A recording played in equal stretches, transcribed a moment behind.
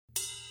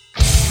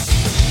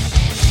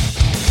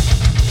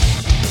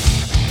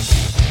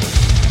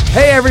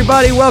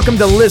everybody, welcome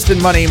to Listen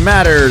Money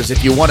Matters.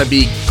 If you want to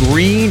be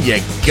green, you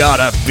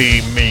gotta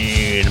be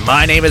mean.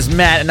 My name is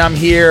Matt, and I'm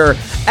here,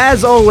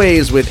 as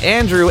always, with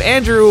Andrew.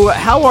 Andrew,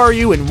 how are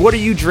you, and what are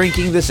you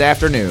drinking this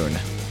afternoon?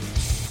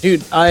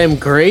 Dude, I am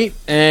great,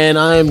 and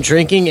I am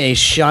drinking a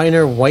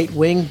Shiner White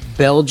Wing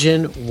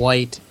Belgian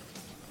White.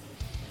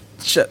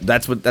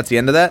 That's the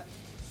end of that?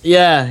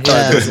 Yeah.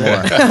 There's more.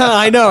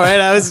 I know,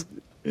 right?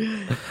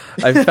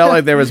 I felt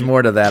like there was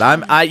more to that.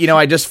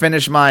 I just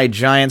finished my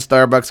giant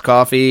Starbucks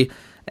coffee,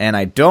 and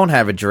I don't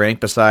have a drink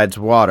besides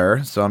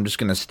water, so I'm just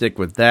going to stick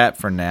with that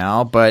for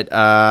now. But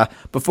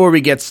before we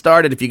get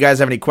started, if you guys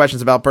have any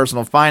questions about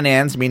personal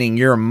finance, meaning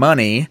your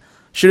money,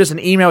 shoot us an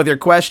email with your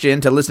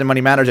question to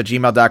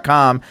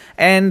listenmoneymatters@gmail.com.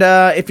 And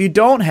if you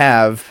don't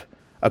have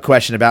a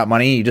question about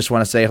money, you just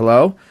want to say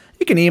hello,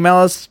 you can email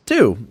us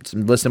too. It's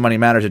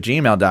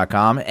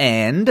listenmoneymatters@gmail.com.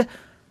 And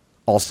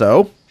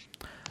also,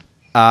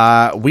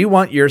 we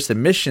want your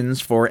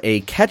submissions for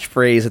a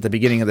catchphrase at the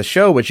beginning of the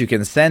show, which you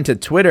can send to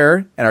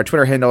Twitter, and our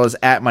Twitter handle is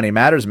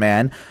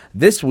 @MoneyMattersMan.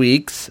 This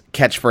week's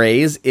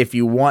catchphrase, if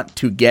you want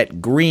to get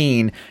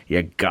green,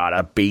 you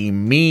gotta be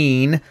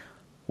mean,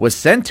 was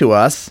sent to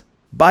us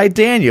by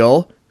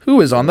Daniel, who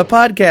is on the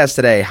podcast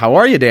today. How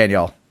are you,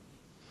 Daniel?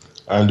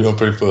 I'm doing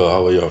pretty well.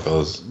 How are y'all,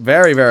 fellas?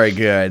 Very, very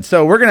good.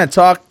 So we're going to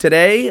talk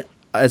today.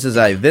 This is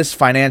a This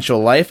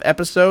Financial Life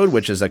episode,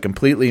 which is a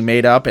completely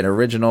made up and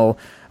original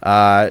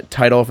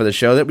title for the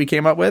show that we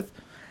came up with.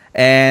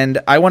 And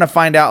I want to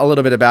find out a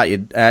little bit about you.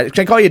 Can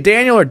I call you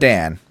Daniel or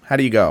Dan? How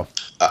do you go?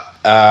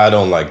 I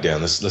don't like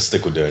Dan. Let's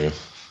stick with Daniel.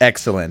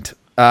 Excellent.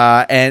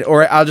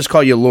 Or I'll just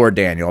call you Lord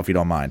Daniel if you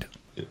don't mind.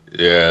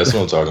 Yeah, that's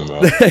what I'm talking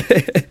about.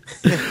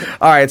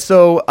 All right.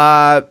 So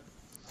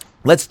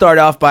let's start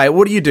off by,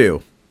 what do you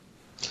do?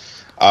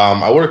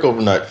 I work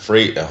overnight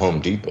freight at Home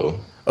Depot.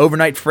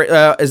 Overnight freight?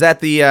 Is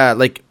that the,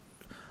 like,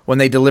 when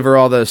they deliver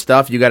all the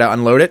stuff, you got to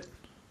unload it?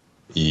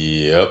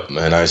 Yep,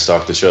 and I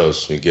stock the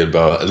shelves. We get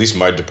about, at least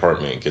my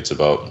department gets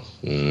about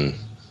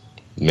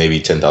maybe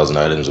 10,000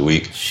 items a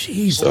week.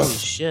 Jesus. So, Holy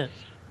shit.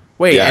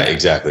 Wait. yeah,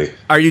 exactly.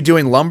 Are you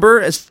doing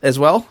lumber as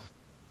well?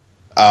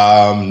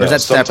 No, is that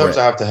sometimes separate?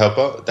 I have to help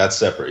out. That's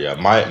separate, yeah.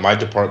 My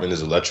department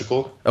is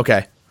electrical,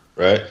 Okay.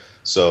 right?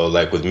 So,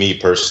 like, with me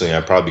personally,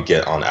 I probably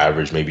get on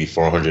average maybe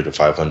 400 to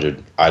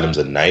 500 items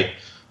a night,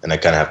 and I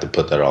kind of have to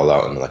put that all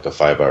out in like a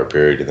 5-hour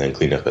period and then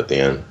clean up at the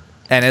end.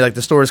 And like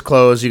the store's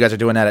closed, you guys are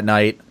doing that at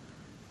night,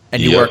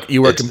 and you Yep,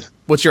 work.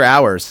 What's your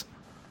hours?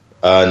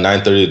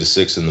 9:30 to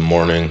 6 in the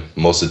morning.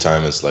 Most of the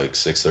time, it's like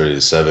 6:30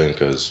 to 7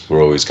 because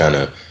we're always kind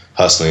of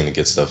hustling to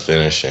get stuff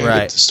finished and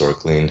Right. get the store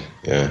cleaned.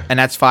 Yeah, And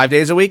that's 5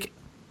 days a week.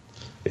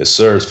 yes,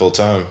 sir. It's full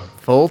time.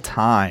 Full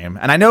time.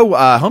 And I know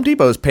Home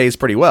Depot's pays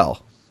pretty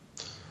well.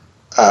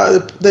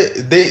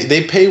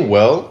 They pay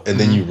well, and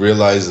then you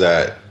realize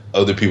that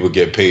other people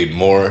get paid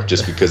more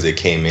just because they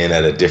came in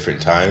at a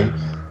different time.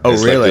 Oh,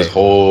 it's really? Like this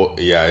whole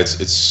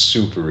it's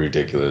super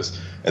ridiculous.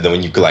 And then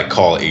when you could like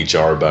call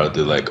HR about it,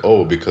 they're like,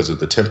 oh, because of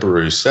the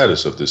temporary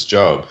status of this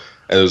job.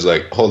 And it was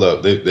like, hold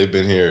up, they've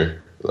been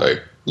here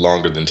like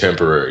longer than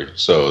temporary,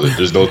 so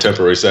there's no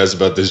temporary status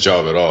about this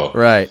job at all.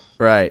 Right.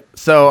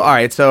 So, all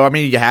right. So, I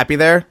mean, you happy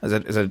there? Is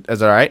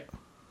it all right?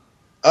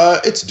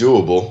 It's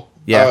doable.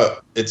 Yeah.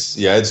 It's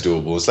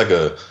doable.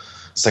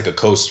 It's like a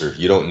coaster.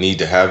 You don't need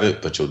to have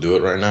it, but you'll do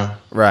it right now.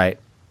 Right.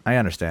 I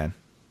understand.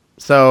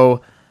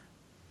 So,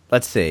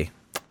 let's see.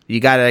 You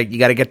gotta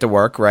get to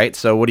work, right?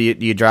 So, what do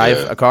you drive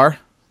Yeah. a car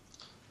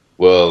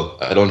Well,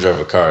 I don't drive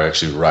a car. I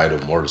actually ride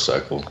a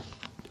motorcycle.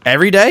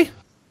 every day?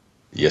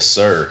 Yes,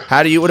 sir.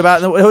 How do you? What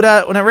about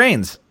when it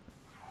rains?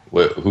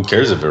 Who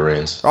cares if it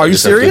rains? Are I you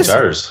just have serious? good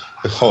tires.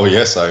 Oh,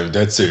 yes, I am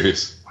dead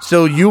serious.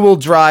 So you will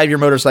drive your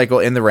motorcycle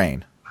in the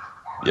rain?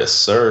 Yes,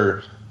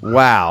 sir.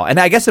 Wow. And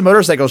I guess a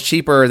motorcycle is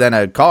cheaper than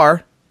a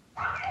car.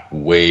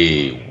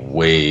 Way,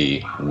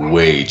 way,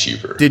 way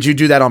cheaper. Did you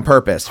do that on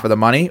purpose for the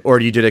money, or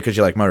you did it because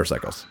you like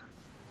motorcycles?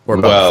 Or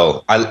both?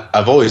 Well,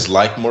 I've always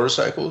liked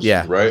motorcycles.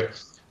 Yeah. Right.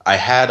 I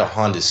had a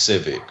Honda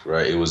Civic.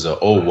 Right. It was a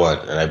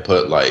 '01, and I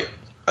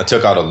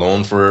took out a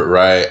loan for it.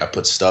 Right. I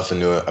put stuff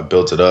into it. I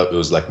built it up. It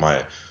was like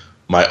my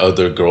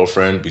other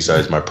girlfriend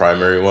besides my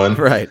primary one.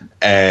 Right.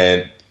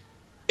 And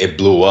it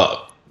blew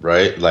up.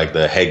 Right. Like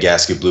the head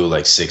gasket blew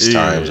like 6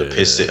 times. A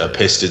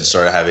piston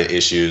started having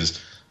issues.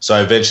 So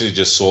I eventually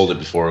just sold it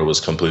before it was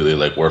completely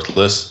like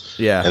worthless.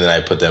 Yeah. And then I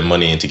put that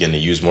money into getting a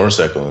used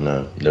motorcycle, and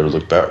I never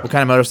looked back. What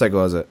kind of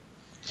motorcycle is it?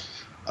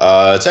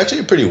 It's actually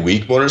a pretty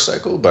weak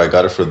motorcycle, but I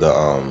got it for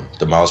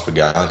the miles per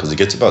gallon because it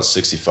gets about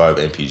 65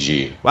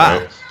 mpg. Wow.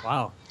 Right?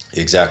 Wow.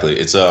 Exactly.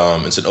 It's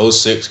an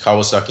 '06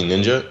 Kawasaki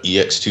Ninja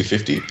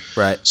EX250.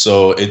 Right.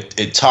 So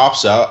it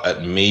tops out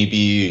at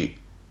maybe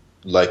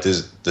like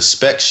this. The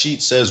spec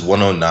sheet says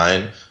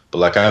 109, but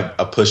like I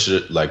pushed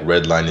it like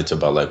redlined it to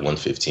about like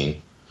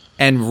 115.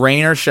 And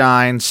rain or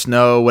shine,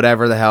 snow,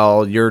 whatever the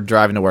hell, you're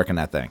driving to work in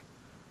that thing.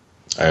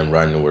 I am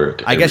riding to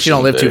work. I guess you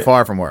don't live too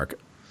far from work.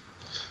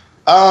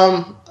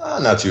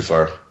 Not too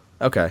far.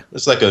 Okay.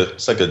 It's like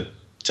a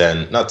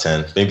 10, not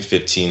 10, maybe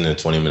 15 and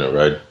 20 minute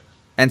ride.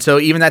 And so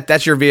even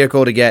that's your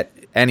vehicle to get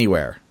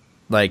anywhere.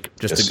 Like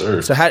just Yes,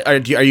 sir. so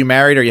are you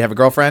married or you have a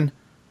girlfriend?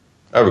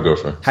 I have a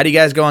girlfriend. How do you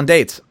guys go on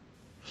dates?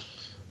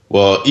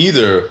 Well,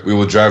 either we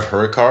will drive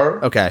her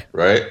car, Okay.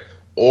 right?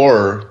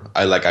 Or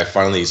I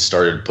finally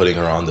started putting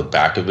her on the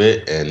back of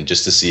it, and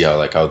just to see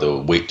how the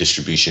weight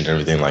distribution and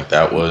everything like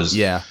that was.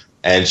 Yeah.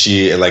 And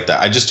she like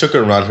that. I just took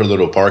her around her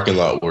little parking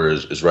lot where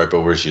is right by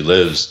where she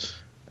lives,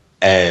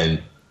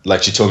 and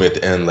like she told me at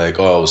the end, like,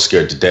 oh, I was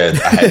scared to death.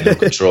 I had no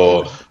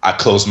control. I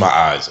closed my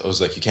eyes. I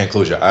was like, you can't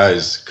close your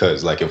eyes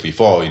because like if we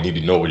fall, you need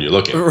to know where you're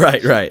looking.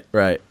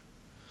 Right.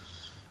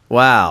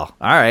 Wow.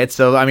 All right.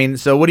 So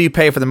so what do you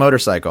pay for the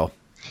motorcycle?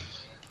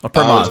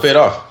 Per month? It's paid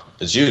off.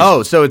 It's used.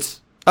 So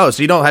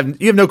you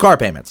have no car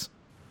payments.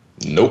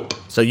 Nope.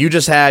 So you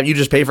just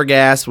pay for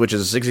gas, which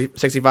is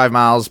 65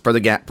 miles per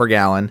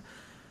gallon.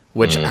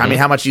 Which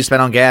how much do you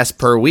spend on gas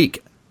per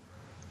week?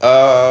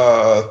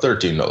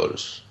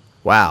 $13.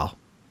 Wow.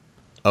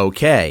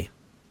 Okay.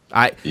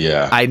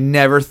 Yeah. I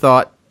never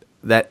thought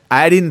that.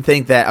 I didn't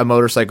think that a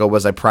motorcycle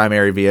was a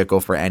primary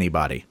vehicle for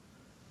anybody.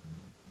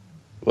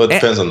 Well, it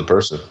depends on the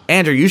person.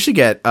 Andrew, you should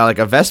get like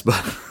a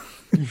Vespa.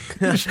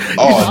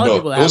 Oh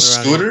no, those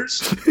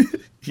scooters.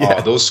 Yeah.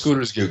 Oh, those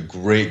scooters give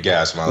great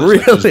gas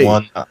mileage. Really? Like, there's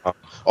one.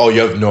 Oh,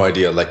 you have no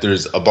idea. Like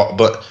there's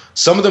but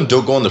some of them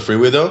don't go on the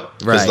freeway though,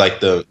 because Right. like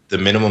the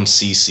minimum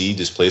CC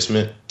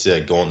displacement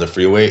to go on the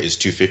freeway is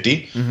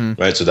 250,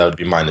 right? So that would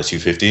be mine at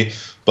 250.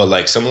 But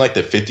like some like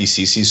the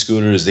 50cc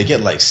scooters, they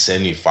get like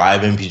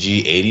 75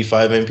 mpg,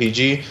 85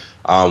 mpg.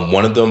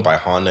 One of them by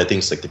Honda, I think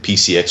it's like the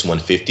PCX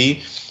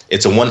 150.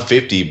 It's a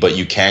 150, but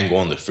you can go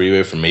on the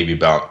freeway for maybe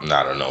about,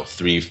 I don't know,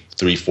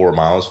 4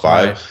 miles,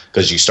 5,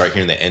 because you start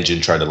hearing the engine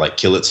try to like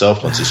kill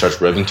itself once it starts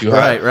revving too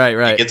high.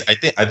 Right.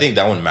 I think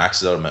that one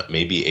maxes out at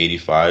maybe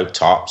 85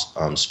 tops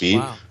speed,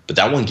 Wow. but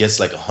that one gets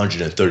like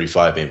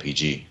 135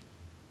 mpg.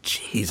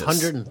 Jesus.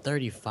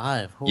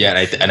 135. Holy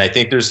Yeah, shit. and I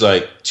think there's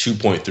like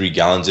 2.3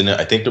 gallons in it.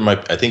 I think it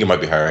might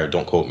be higher.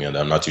 Don't quote me on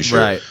that. I'm not too sure.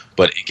 Right.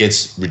 But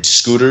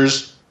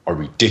scooters are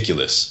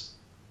ridiculous.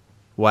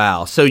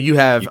 Wow. So you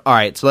have all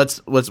right. So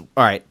let's all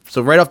right.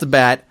 So right off the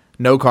bat,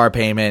 no car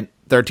payment,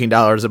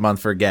 $13 a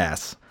month for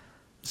gas.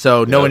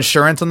 So no Yeah.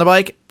 insurance on the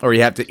bike, or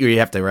you have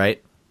to,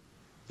 right?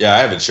 Yeah, I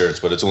have insurance,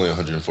 but it's only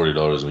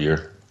 $140 a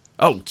year.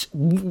 Oh,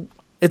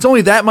 it's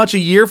only that much a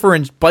year for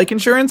bike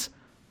insurance?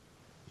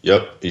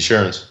 Yep,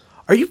 insurance.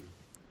 Are you?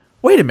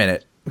 Wait a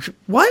minute.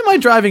 Why am I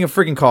driving a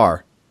freaking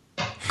car?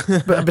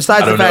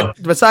 Besides I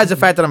don't besides the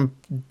fact that I'm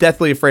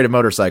deathly afraid of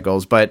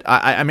motorcycles, but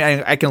I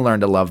mean I can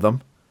learn to love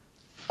them.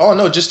 Oh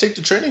no, just take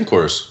the training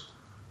course.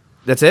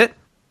 That's it?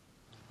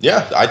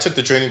 Yeah, I took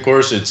the training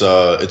course.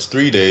 It's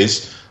 3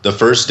 days. The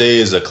first day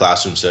is a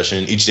classroom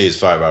session. Each day is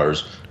 5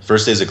 hours.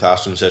 First day is a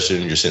classroom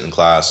session. You're sitting in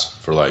class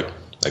for like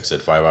I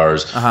said, 5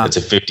 hours. Uh-huh. It's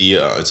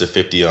a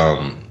 50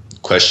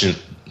 question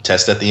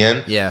test at the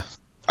end. Yeah.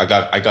 I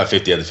got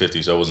 50 out of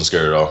 50, so I wasn't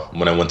scared at all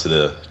when I went to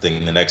the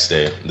thing the next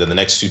day. Then the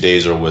next 2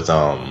 days are with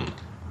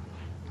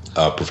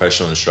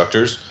professional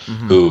instructors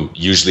who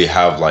usually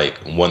have like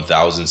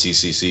 1,000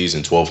 CCCs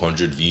and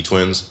 1,200 V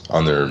twins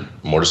on their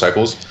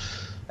motorcycles.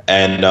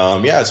 And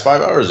yeah, it's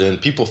 5 hours, and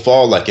people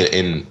fall like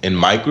in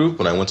my group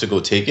when I went to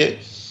go take it.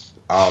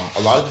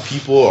 A lot of the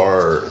people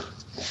are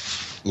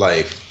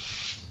like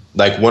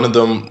one of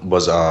them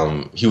was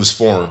he was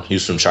foreign. He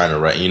was from China,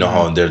 right? And you know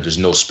how there's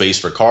no space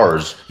for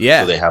cars.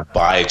 Yeah. So they have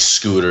bikes,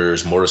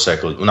 scooters,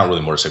 motorcycles. Well, not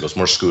really motorcycles,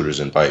 more scooters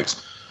and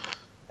bikes.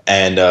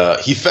 And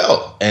he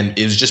fell, and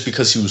it was just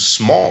because he was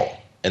small.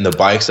 And the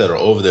bikes that are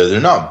over there, they're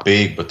not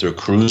big, but they're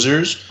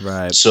cruisers.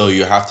 Right. So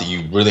you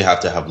really have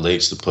to have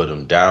legs to put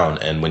him down.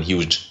 And when he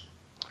was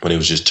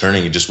just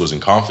turning, he just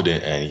wasn't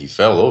confident, and he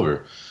fell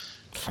over.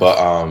 But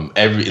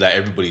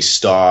everybody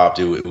stopped.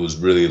 It was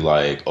really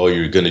like, oh,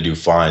 you're gonna do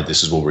fine.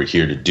 This is what we're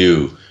here to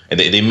do. And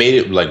they made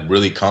it like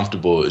really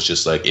comfortable. It's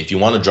just like, if you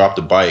want to drop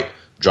the bike,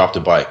 drop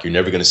the bike. You're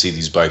never gonna see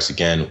these bikes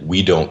again.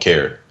 We don't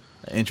care.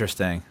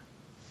 Interesting.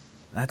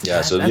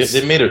 So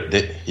they made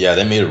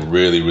it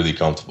really, really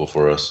comfortable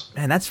for us.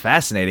 Man, that's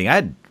fascinating.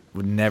 I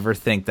would never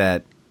think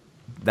that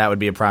would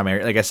be a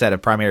primary, like I said, a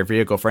primary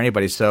vehicle for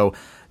anybody. So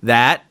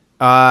that,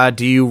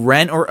 do you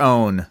rent or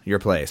own your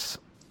place?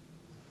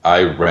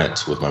 I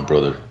rent with my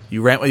brother.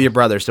 You rent with your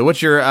brother. So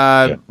what's your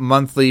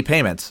monthly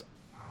payments?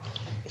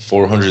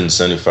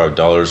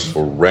 $475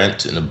 for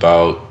rent, and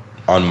about,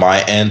 on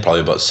my end,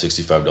 probably about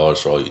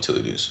 $65 for all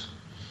utilities.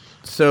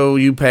 So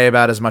you pay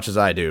about as much as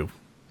I do,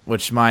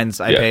 which mine's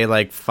I pay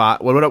like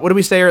five. What do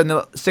we say? In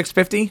the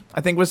 $650?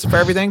 I think was for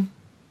everything.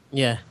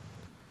 Yeah.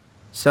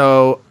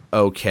 So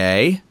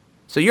okay.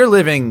 So you're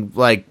living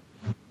like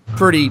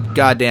pretty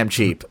goddamn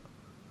cheap.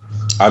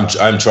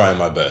 I'm trying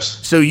my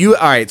best. So all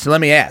right. So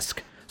let me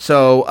ask.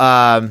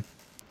 So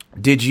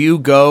did you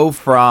go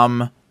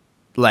from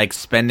like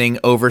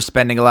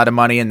overspending a lot of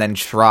money and then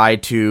try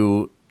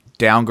to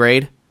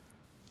downgrade?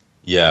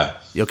 Yeah.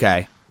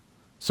 Okay.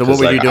 So what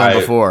were you doing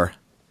before?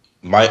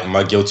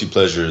 My guilty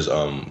pleasure is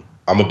I'm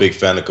a big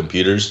fan of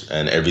computers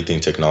and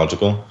everything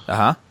technological.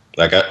 Uh-huh.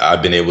 Like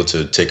I've been able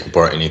to take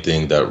apart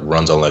anything that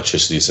runs on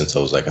electricity since I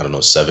was like, I don't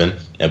know, 7,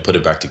 and put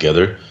it back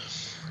together.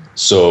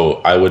 So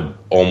I would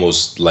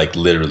almost like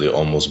literally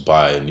almost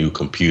buy a new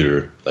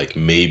computer, like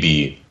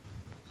maybe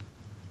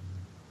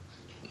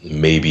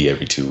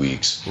every 2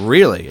 weeks.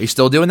 Really? Are you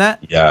still doing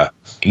that? Yeah.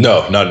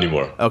 No, not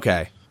anymore.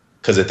 Okay.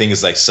 Because the thing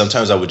is, like,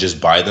 sometimes I would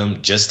just buy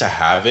them just to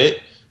have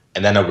it,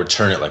 and then I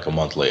return it like a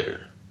month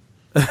later.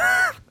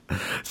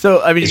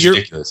 So I mean, It's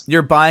ridiculous.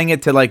 you're buying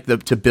it to like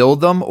to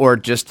build them or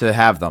just to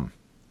have them?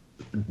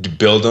 To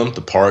build them,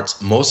 the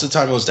parts. Most of the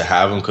time it was to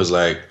have them because,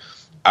 like,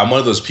 I'm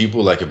one of those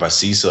people, like, if I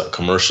see a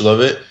commercial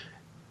of it,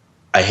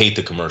 I hate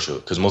the commercial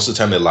because most of the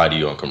time they lie to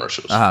you on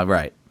commercials.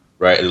 Right.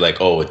 Right? They're like,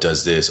 oh, it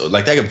does this. Or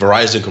like that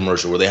Verizon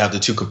commercial where they have the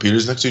two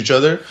computers next to each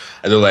other,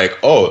 and they're like,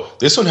 oh,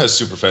 this one has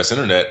super fast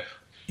internet,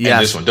 Yes.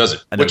 and this one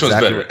doesn't. I know Which one's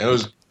exactly better? And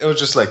it was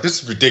just like,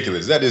 this is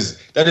ridiculous. That is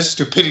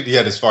stupidity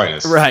at its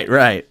finest.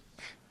 Right.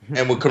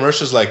 And with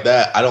commercials like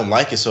that, I don't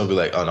like it, so I'll be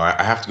like, oh no,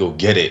 I have to go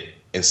get it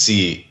and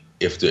see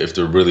if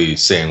they're really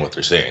saying what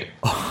they're saying,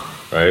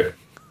 right?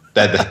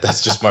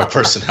 That's just my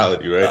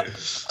personality, right?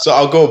 So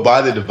I'll go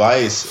buy the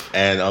device,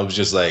 and I was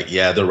just like,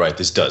 yeah, they're right.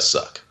 This does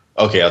suck.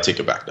 Okay, I'll take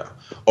it back now.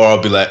 Or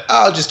I'll be like,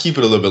 I'll just keep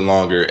it a little bit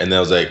longer, and then I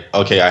was like,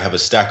 okay, I have a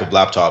stack of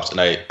laptops, and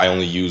I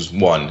only use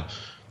one,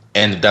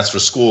 and that's for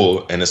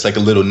school, and it's like a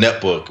little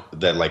netbook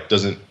that like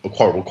doesn't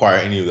require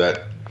any of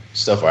that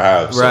stuff I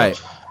have. So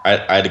Right. I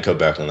had to cut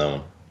back on that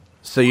one.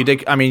 So you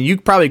did. I mean, you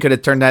probably could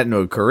have turned that into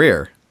a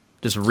career,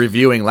 just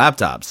reviewing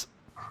laptops.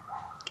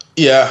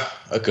 Yeah,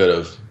 I could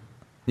have.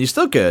 You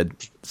still could.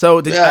 So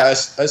did I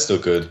still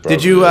could.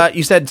 did you?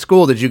 You said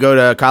school. Did you go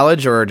to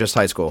college or just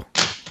high school?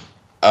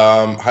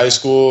 High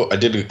school, I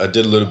did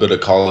a little bit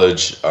of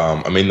college.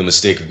 I made the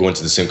mistake of going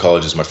to the same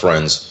college as my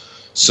friends,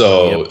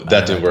 so Yep,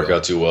 that didn't work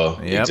out too well.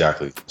 Yep.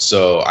 Exactly.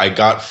 So I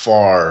got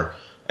far,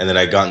 and then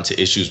I got into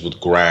issues with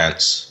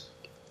grants,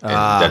 and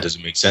that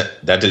doesn't make sense.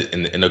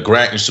 In a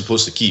grant you're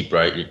supposed to keep,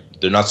 right?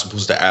 They're not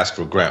supposed to ask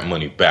for grant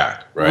money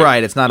back, right?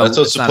 Right, it's not a- That's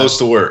how it's it's not supposed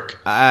to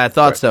work. I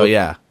thought so. But-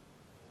 Yeah.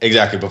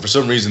 Exactly, but for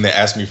some reason they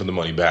asked me for the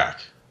money back.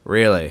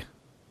 Really?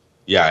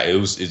 Yeah,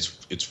 it's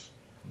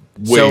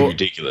way So-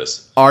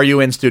 ridiculous. Are you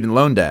in student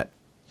loan debt?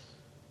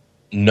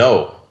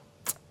 No.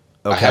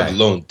 Okay. I have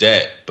loan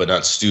debt, but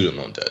not student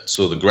loan debt.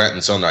 So the grant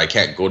and Sumner, I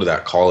can't go to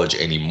that college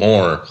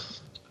anymore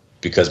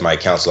because my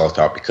account's locked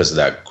out because of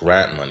that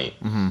grant money.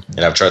 Mm-hmm.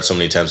 And I've tried so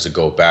many times to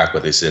go back,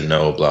 but they said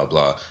no, blah,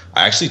 blah.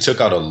 I actually took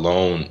out a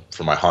loan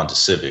for my Honda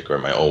Civic, or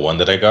my 01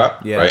 that I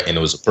got, Yeah. right? And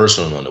it was a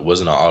personal loan. It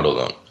wasn't an auto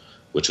loan,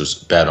 which was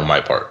bad on my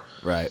part.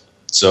 Right.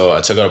 So I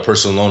took out a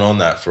personal loan on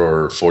that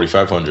for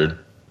 $4,500,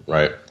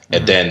 right? Mm-hmm.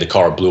 And then the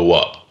car blew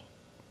up.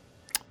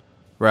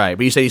 Right.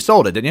 But you say you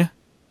sold it, didn't you?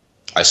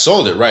 I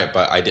sold it, right?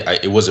 But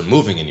it wasn't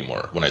moving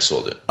anymore when I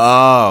sold it.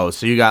 Oh,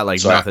 so you got like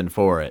So nothing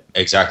for it.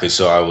 Exactly.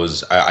 So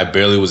I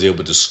barely was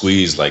able to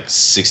squeeze like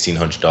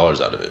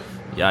 $1,600 out of it.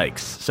 Yikes.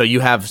 So you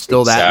have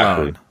still that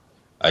Exactly. loan.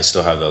 I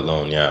still have that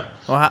loan, yeah.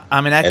 Well,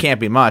 I mean, that And- can't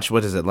be much.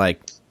 What is it,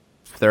 like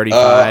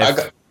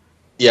 35?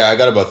 I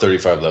got about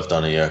 35 left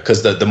on it, yeah.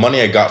 Because the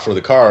money I got for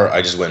the car,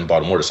 I just went and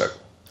bought a motorcycle.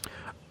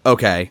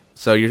 Okay.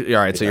 So you're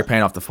all right. So you're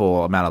paying off the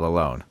full amount of the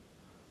loan.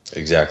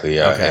 Exactly,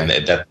 yeah.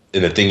 Okay.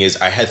 And the thing is,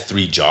 I had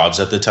 3 jobs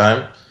at the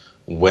time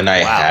when I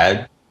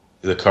had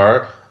the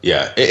car.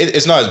 Yeah,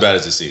 it's not as bad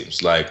as it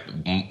seems. Like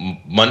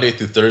Monday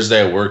through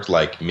Thursday, I worked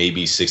like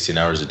maybe 16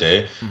 hours a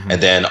day,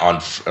 and then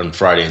on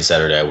Friday and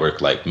Saturday, I worked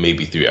like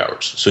maybe 3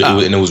 hours. So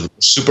it was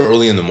super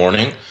early in the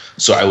morning,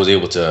 so I was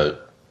able to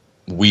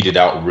weed it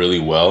out really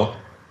well.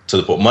 To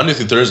the point, Monday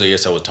through Thursday,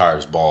 yes, I was tired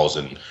as balls,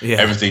 and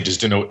anything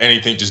just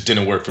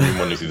didn't work for me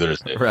Monday through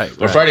Thursday. Right,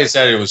 But Friday and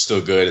Saturday was still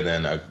good, and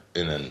then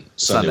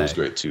Sunday was Sunday.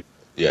 great too.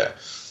 Yeah,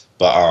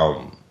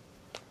 but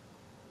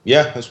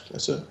yeah,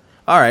 that's it.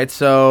 All right.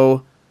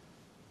 So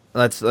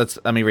let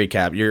me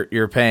recap.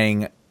 You're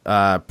paying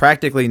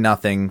practically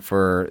nothing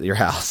for your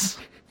house.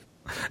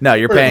 No,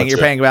 you're Pretty much, yeah.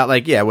 paying about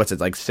like what's it,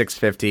 like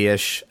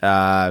 $650-ish.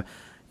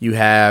 You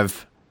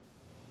have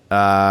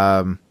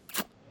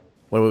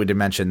what we did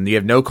mention. You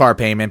have no car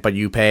payment, but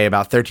you pay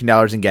about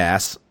 $13 in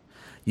gas.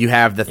 You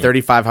have the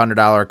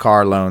 $3,500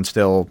 car loan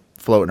still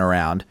floating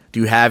around.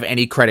 Do you have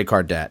any credit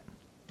card debt?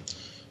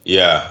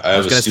 Yeah, I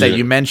was going to say,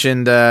 you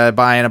mentioned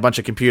buying a bunch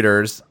of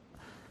computers,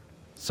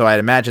 so I'd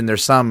imagine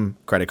there's some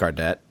credit card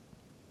debt.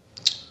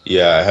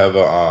 Yeah, I have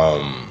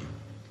a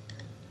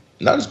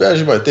not as bad as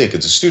you might think.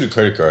 It's a student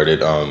credit card. It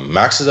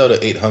maxes out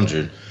at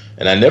 800,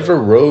 and I never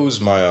rose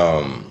my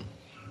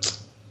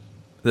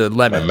The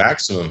my limit.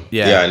 maximum.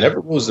 Yeah. I never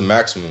rose the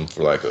maximum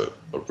for like a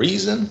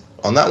reason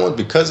on that one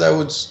because I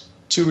was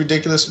too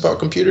ridiculous about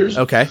computers.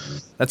 Okay,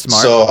 that's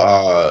smart.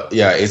 So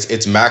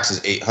its max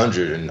is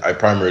 800, and I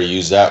primarily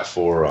use that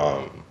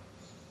for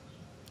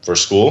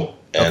school.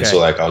 And Okay. so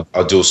like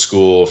I'll do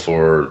school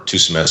for 2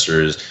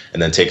 semesters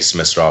and then take a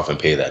semester off and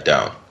pay that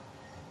down.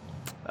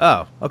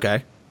 Oh,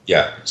 okay.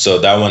 Yeah. So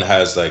that one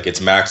has like its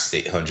max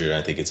is 800, and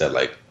I think it's at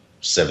like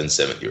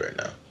 770 right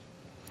now.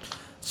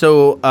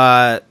 So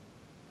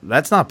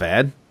that's not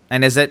bad.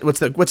 And is it what's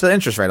the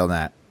interest rate on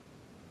that?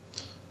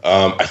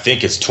 I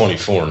think it's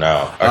 24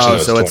 now. Actually,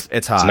 no, so 20.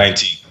 it's high.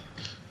 19.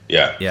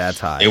 Yeah. Yeah, that's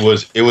high. It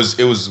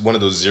was one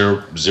of those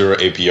zero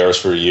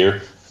APRs for a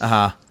year.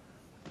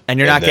 And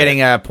you're not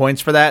getting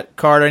points for that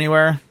card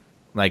anywhere,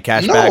 like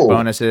cashback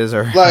bonuses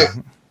or like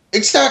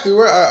exactly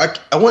where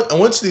I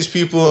went to these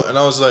people and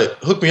I was like,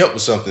 hook me up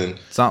with something.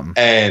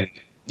 And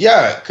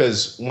yeah,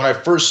 because when I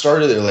first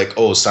started, they're like,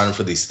 oh, sign up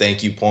for these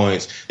thank you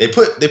points. They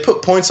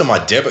put points on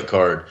my debit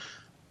card,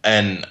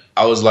 and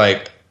I was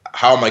like,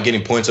 how am I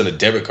getting points on a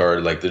debit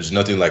card? Like, there's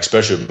nothing like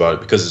special about it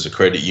because it's a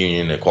credit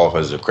union. It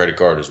qualifies as a credit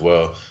card as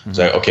well. It's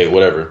like, okay,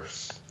 whatever.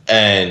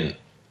 And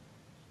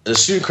the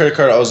student credit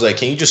card, I was like,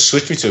 can you just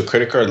switch me to a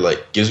credit card that,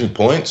 like, gives me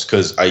points?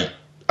 Because I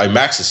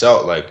max this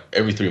out like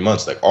every 3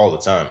 months, like all the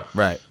time.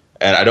 Right.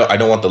 And I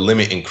don't want the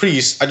limit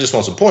increased. I just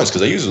want some points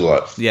because I use it a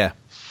lot. Yeah.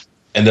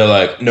 And they're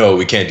like, no,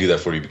 we can't do that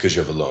for you because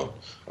you have a loan.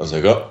 I was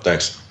like, oh,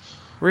 thanks.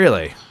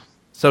 Really?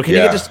 So can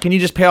you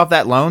just pay off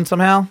that loan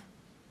somehow?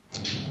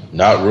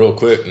 Not real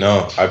quick,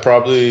 no. I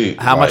probably.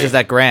 How much is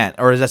that grant?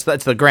 Or that's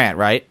the grant,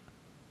 right?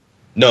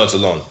 No, it's a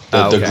loan.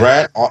 The okay.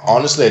 grant,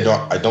 honestly,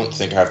 I don't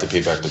think I have to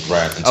pay back the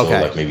grant until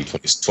like maybe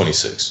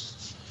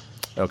 26.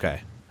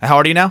 Okay. How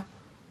old are you now?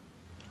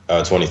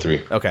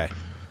 23. Okay.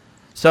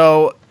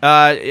 So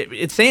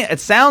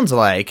it sounds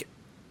like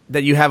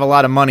that you have a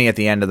lot of money at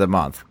the end of the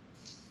month.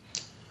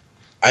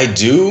 I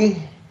do.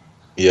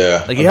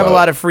 Yeah. Like you have a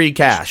lot of free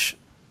cash.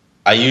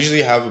 I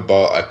usually have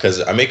about,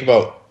 because I make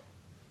about,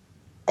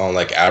 on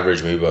like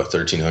average, maybe about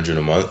 $1,300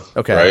 a month.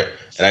 Okay. Right.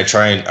 And I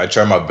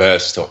try my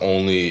best to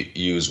only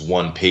use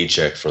one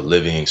paycheck for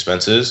living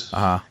expenses,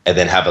 and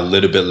then have a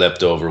little bit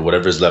left over,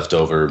 whatever's left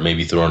over,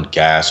 maybe throw in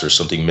gas or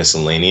something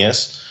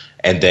miscellaneous.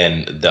 And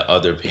then the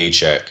other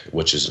paycheck,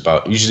 which is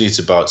usually it's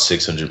about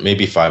 600,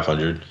 maybe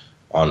 500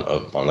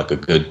 on like a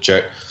good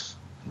check.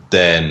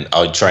 Then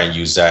I'll try and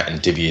use that and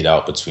divvy it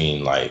out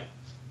between like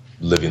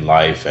living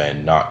life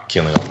and not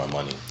killing all my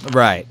money.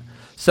 Right.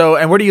 So,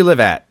 and where do you live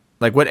at?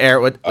 Like what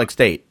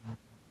state?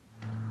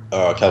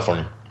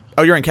 California.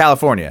 Oh, you're in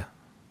California.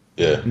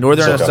 Yeah.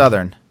 Northern or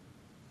southern?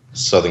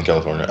 Southern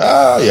California.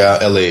 Yeah,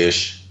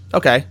 LA-ish.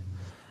 Okay.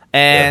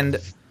 And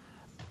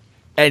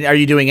are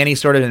you doing any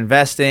sort of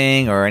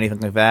investing or anything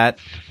like that?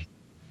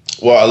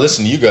 Well, I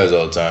listen to you guys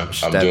all the time.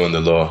 I'm doing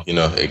the law,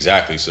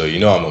 exactly. So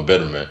I'm a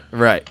Betterment.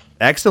 Right.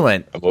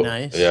 Excellent.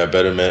 Nice. Yeah,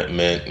 Betterment,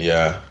 Mint,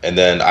 yeah. And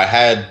then I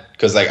had,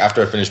 because like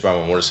after I finished buying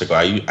my motorcycle,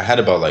 I had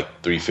about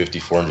like $350,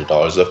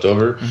 $400 left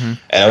over. And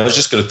I was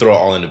just going to throw it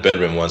all into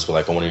Betterment once, but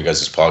like on one of you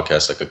guys'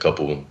 podcasts, like a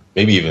couple,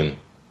 maybe even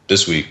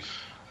this week.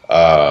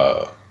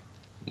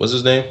 What's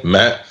his name?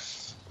 Matt.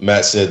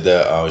 Matt said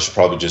that I should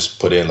probably just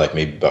put in like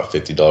maybe about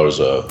 $50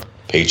 a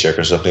paycheck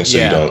or something so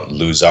you don't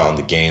lose out on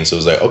the gain. So it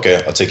was like,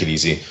 okay, I'll take it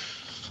easy.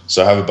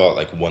 So I have about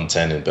like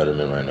 110 in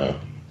Betterment right now.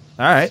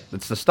 All right.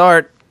 That's the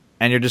start.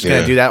 And you're just going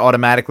to do that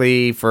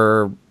automatically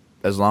for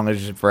as long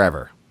as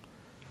forever.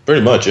 Pretty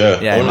much, yeah.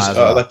 Yeah,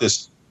 I like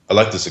this. I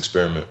like this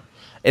experiment.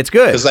 It's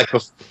good. It's like,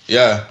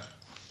 yeah,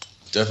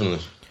 definitely.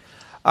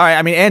 All right.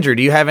 I mean, Andrew,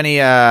 do you have any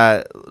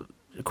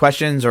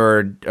questions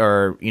or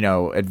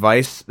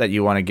advice that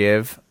you want to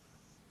give?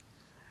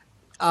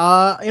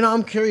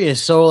 I'm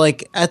curious. So,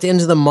 like, at the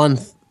end of the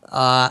month,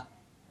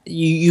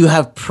 you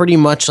have pretty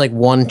much like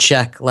one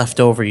check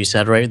left over, you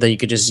said, right? That you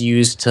could just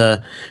use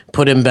to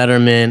put in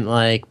Betterment,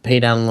 like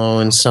pay down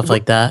loans, stuff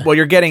like that. Well,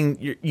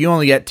 you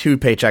only get 2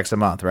 paychecks a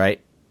month,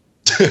 right?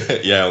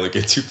 Yeah, I only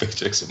get 2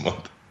 paychecks a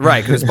month.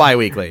 Right, because it's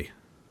biweekly.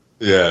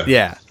 Yeah.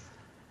 Yeah.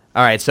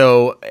 All right.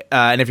 So,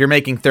 and if you're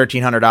making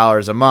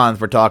 $1,300 a month,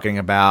 we're talking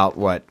about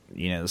what,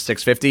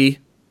 $650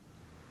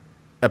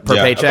 per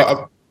paycheck?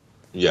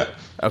 Yeah.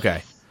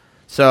 Okay.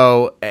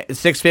 So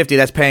 $650,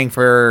 that's paying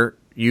for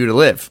you to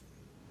live.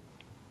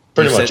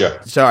 Pretty much,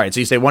 yeah. Sorry.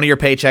 So you say one of your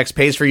paychecks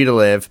pays for you to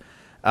live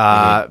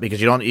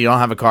because you don't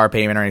have a car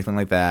payment or anything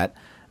like that.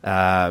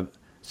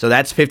 So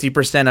that's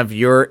 50% of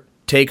your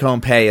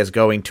take-home pay is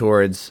going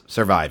towards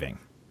surviving.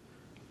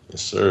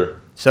 Yes, sir.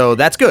 So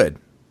that's good.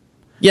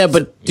 Yeah,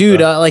 but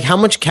dude, like how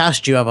much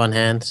cash do you have on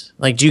hand?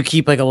 Like, do you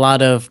keep like a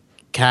lot of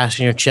cash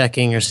in your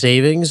checking or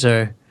savings,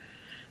 or?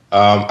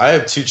 I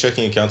have 2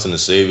 checking accounts in the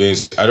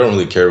savings. I don't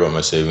really care about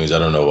my savings. I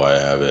don't know why I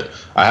have it.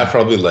 I have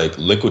probably like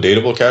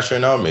liquidatable cash right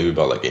now, maybe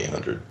about like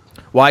 800.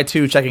 Why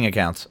 2 checking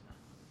accounts?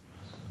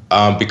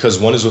 Because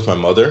one is with my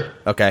mother.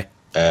 Okay.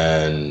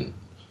 And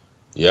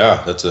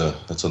yeah, that's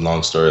a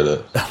long story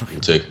that will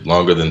take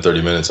longer than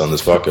 30 minutes on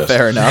this podcast.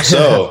 Fair enough.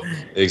 So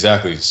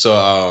exactly. So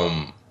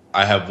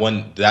I have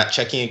that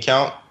checking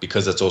account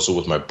because that's also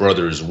with my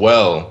brother as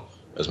well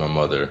as my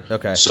mother.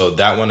 Okay. So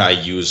that one I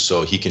use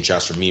so he can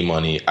transfer me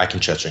money, I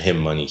can transfer him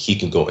money, he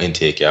can go in,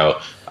 take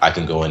out, I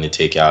can go in and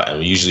take out, and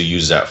we usually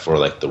use that for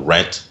like the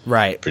rent.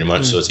 Right. Pretty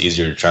much, so it's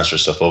easier to transfer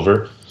stuff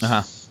over.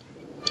 Uh-huh.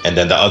 And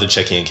then the other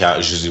checking account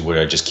is usually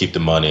where I just keep the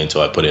money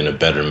until I put it in a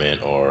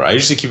Betterment, or I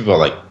usually keep about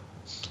like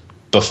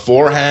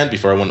before I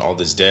went all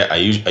this debt, I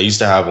used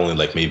to have only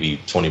like maybe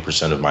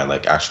 20% of my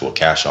like actual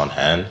cash on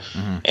hand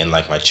in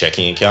like my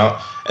checking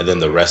account, and then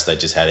the rest I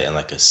just had it in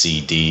like a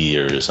CD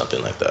or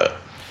something like that.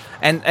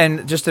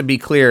 And just to be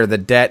clear, the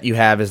debt you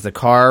have is the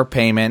car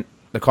payment,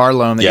 the car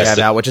loan that you have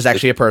out, which is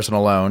actually a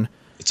personal loan.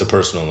 It's a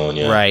personal loan,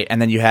 yeah. Right,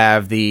 and then you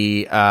have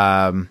the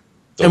And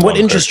what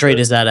interest rate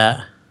is that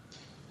at?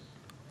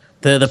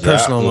 The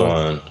personal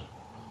loan.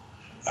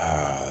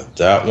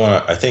 That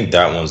one, I think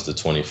that one's the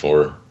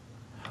 24.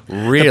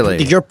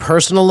 really. Your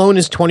personal loan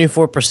is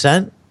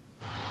 24%.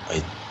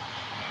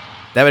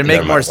 That would make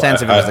Never more mind.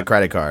 sense if it was the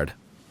credit card.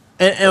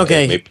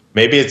 Okay.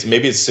 Maybe it's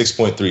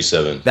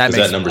 6.37. That Because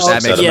makes that number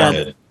that sticks makes out of yeah. my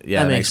head. Yeah,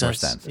 that that makes more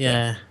sense. sense.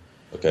 Yeah.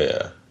 Okay,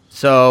 yeah.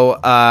 So,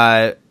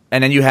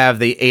 and then you have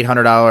the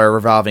 $800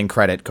 revolving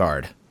credit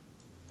card.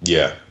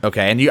 Yeah.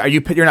 Okay, and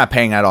you're not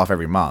paying that off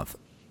every month.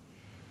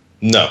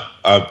 No,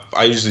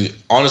 I usually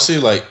honestly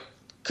like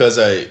because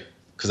I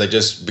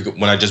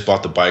when I just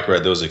bought the bike,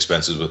 right, there was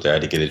expenses with it. I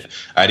had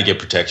to get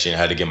protection, I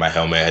had to get my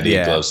helmet, I had to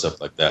get gloves,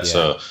 stuff like that. Yeah.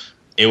 So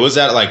it was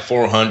at like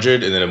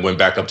 400, and then it went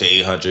back up to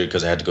 800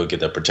 because I had to go get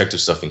that protective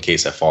stuff in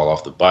case I fall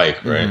off the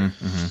bike, right?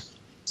 Mm-hmm.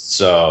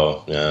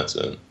 So yeah, that's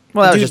it.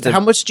 Well, that was Dude, just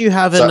how much do you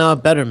have in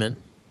Betterment?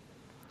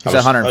 It's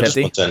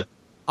 150. 110.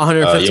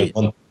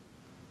 150.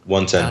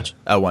 110. Gotcha.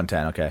 Oh,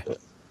 110. Okay.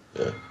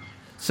 Yeah.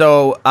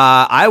 So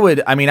I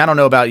don't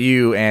know about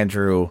you,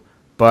 Andrew,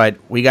 but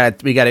we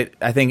got it.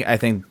 I think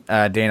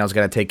Daniel's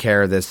got to take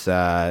care of this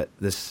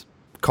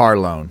car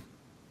loan.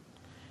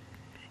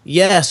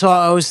 Yeah, so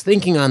I was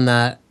thinking on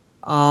that.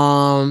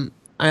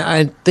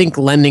 I think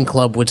Lending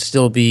Club would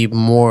still be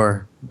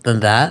more than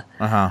that.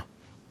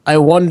 I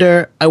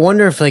wonder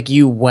if like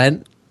you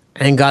went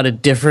and got a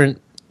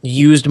different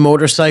used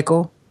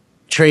motorcycle,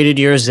 traded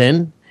yours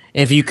in,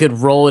 if you could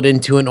roll it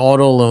into an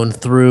auto loan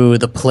through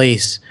the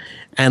place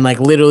and like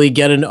literally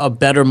get a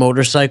better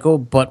motorcycle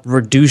but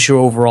reduce your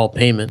overall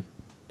payment.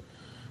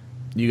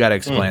 You got to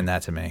explain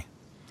that to me.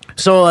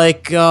 So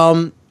like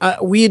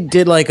we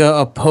did like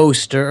a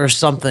post or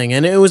something,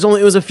 and it was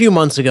a few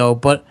months ago,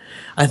 but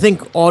I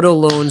think auto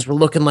loans were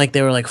looking like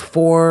they were like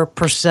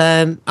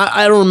 4%.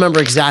 I don't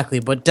remember exactly,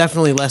 but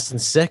definitely less than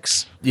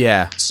 6%.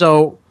 Yeah.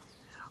 So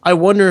I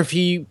wonder if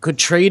he could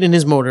trade in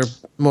his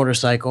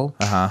motorcycle,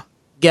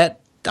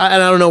 get,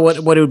 and I don't know what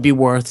it would be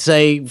worth,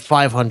 say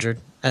 500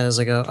 as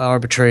like a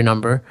arbitrary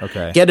number.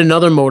 Okay. Get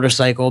another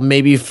motorcycle,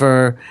 maybe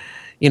for,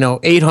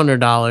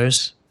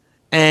 $800,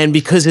 and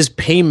because his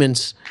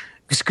payments,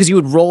 because you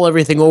would roll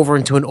everything over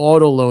into an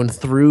auto loan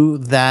through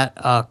that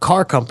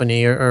car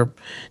company or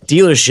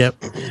dealership,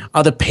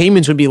 the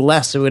payments would be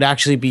less. So it would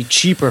actually be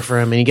cheaper for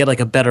him, and you get like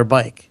a better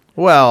bike.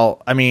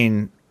 Well, I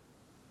mean,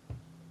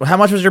 how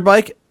much was your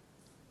bike?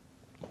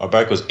 Our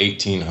bike was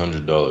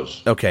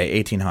 $1,800.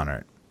 Okay,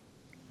 $1,800.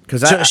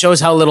 Because Shows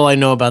how little I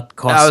know about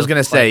costs. I was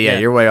gonna say, yeah,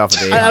 you're way off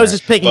of the. I was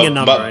just picking a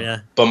number. But,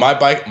 yeah. But my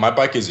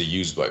bike is a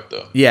used bike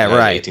though. Yeah, it has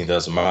right.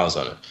 18,000 miles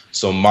on it.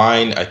 So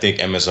mine, I think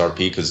MSRP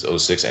because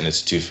 06 and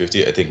it's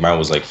 250. I think mine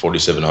was like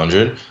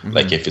 4,700.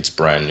 Like if it's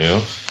brand new.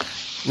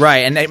 Right,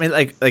 and I mean,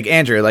 like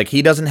Andrew, like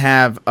he doesn't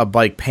have a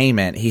bike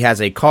payment. He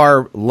has a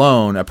car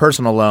loan, a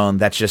personal loan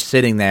that's just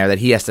sitting there that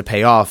he has to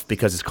pay off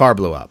because his car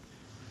blew up.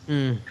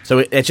 So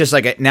it's just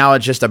like now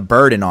it's just a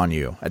burden on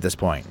you at this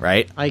point,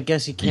 right? I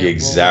guess he can't. Yeah,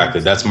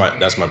 exactly. That's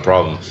my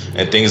problem.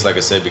 And things like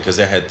I said, because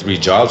I had 3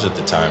 jobs at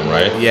the time,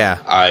 right?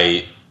 Yeah.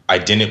 I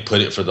didn't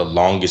put it for the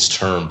longest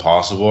term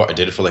possible. I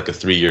did it for like a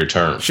 3-year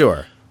term.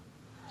 Sure.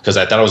 Because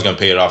I thought I was going to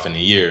pay it off in a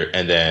year,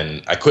 and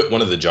then I quit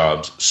one of the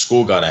jobs.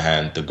 School got a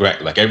hand. The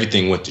grant, like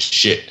everything went to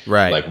shit,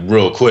 Right. Like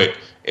real quick.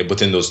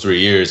 Within those 3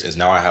 years, is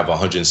now I have a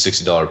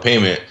 $160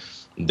 payment.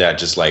 That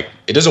just like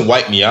it doesn't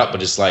wipe me out,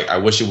 but it's like I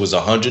wish it was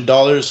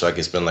 $100 so I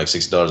could spend like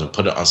 $60 and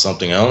put it on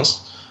something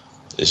else.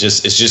 It's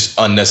just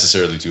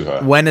unnecessarily too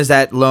high. When would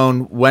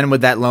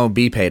that loan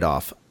be paid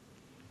off?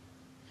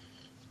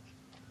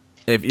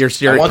 If you're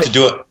serious, I want to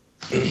do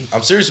it.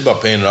 I'm serious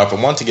about paying it off.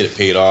 I want to get it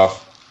paid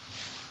off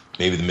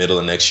maybe the middle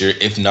of next year,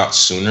 if not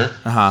sooner.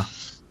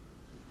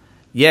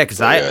 Yeah,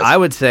 because I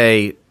would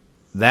say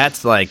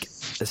that's like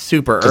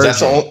super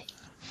urgent.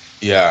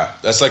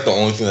 That's like the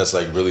only thing that's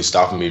like really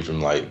stopping me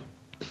from like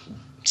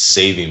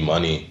saving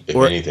money, if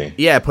anything.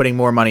 Yeah, putting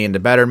more money into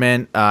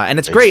Betterment, and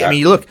it's great. I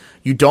mean,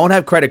 you don't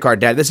have credit card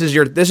debt. This is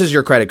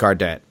your credit card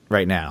debt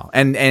right now,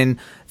 and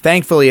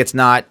thankfully it's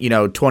not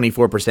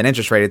 24%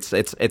 interest rate.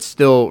 It's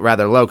still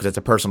rather low because it's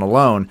a personal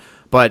loan.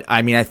 But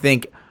I mean, I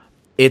think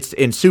it's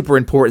super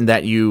important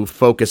that you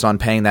focus on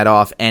paying that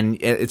off.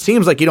 And it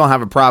seems like you don't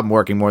have a problem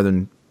working more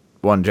than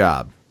one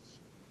job.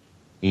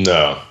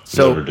 No,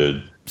 never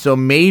did. So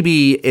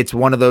maybe it's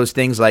one of those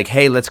things like,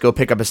 hey, let's go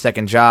pick up a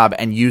second job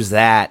and use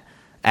that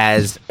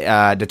as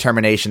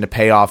determination to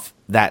pay off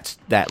that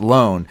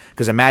loan.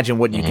 Because imagine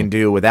what you can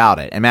do without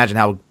it. Imagine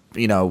how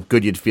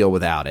good you'd feel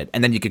without it,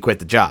 and then you could quit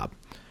the job,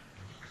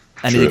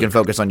 and then you can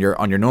focus on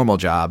your normal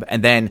job,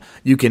 and then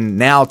you can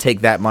now take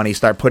that money,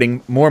 start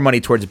putting more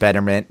money towards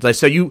Betterment.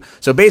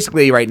 So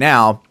basically, right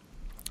now,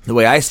 the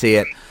way I see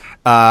it,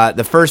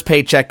 the first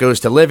paycheck goes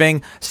to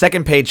living,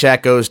 second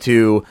paycheck goes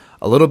to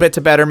a little bit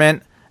to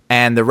Betterment,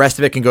 and the rest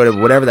of it can go to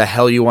whatever the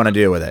hell you want to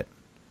do with it,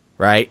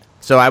 right?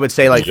 So I would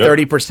say like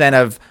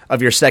 30%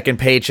 of your second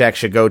paycheck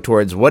should go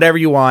towards whatever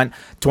you want.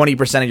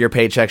 20% of your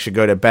paycheck should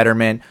go to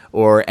Betterment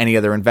or any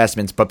other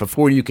investments. But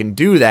before you can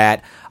do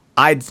that,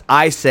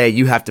 I say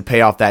you have to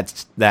pay off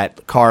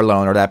that car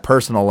loan or that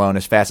personal loan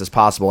as fast as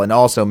possible, and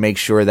also make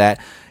sure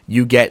that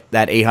you get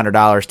that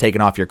 $800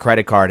 taken off your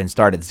credit card and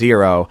start at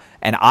zero.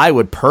 And I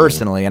would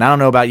personally, and I don't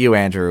know about you,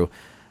 Andrew,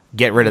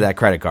 get rid of that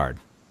credit card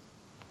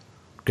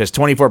because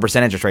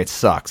 24% interest rate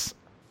sucks.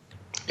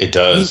 It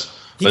does.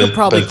 You could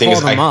probably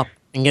call them up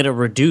and get it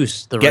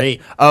reduced, the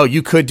rate. Oh,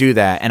 you could do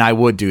that, and I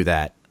would do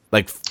that.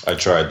 Like I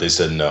tried. They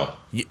said no.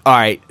 All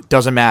right,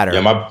 doesn't matter.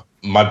 Yeah,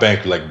 my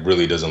bank like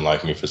really doesn't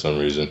like me for some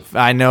reason.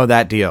 I know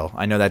that deal.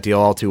 I know that deal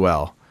all too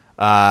well.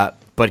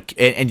 But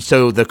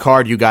so the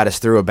card you got is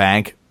through a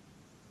bank.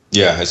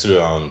 Yeah, it's through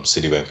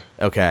Citibank.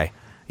 Okay.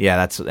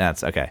 Yeah,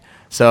 that's okay.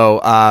 So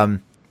I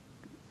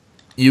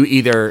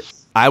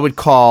would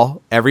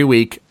call every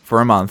week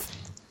for a month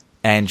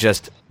and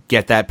just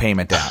get that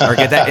payment down, or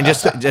get that, and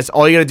just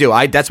all you gotta do.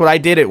 That's what I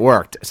did. It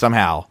worked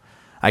somehow.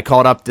 I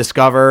called up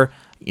Discover.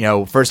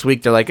 First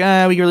week they're like,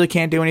 we really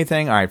can't do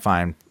anything. All right,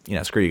 fine.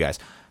 Screw you guys.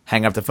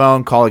 Hang up the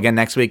phone. Call again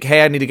next week.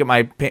 Hey, I need to get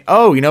my pay.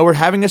 Oh, we're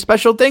having a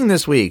special thing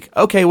this week.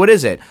 Okay, what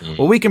is it?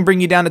 Well, we can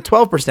bring you down to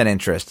 12%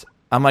 interest.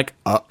 I'm like,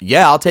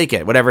 yeah, I'll take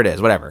it. Whatever it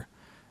is, whatever.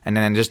 And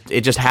then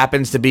it just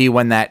happens to be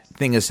when that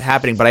thing is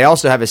happening. But I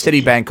also have a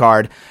Citibank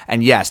card,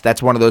 and yes,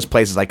 that's one of those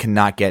places I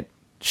cannot get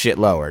shit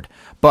lowered.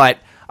 But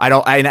I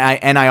don't.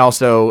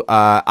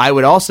 I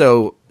would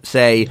also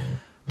say,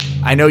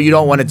 I know you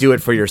don't want to do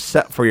it for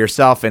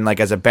yourself and like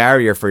as a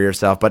barrier for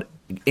yourself, but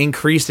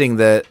increasing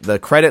the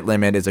credit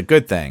limit is a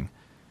good thing.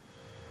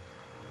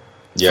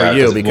 Yeah, for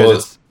you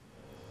because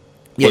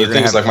the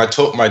thing is, like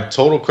my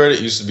total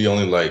credit used to be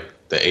only like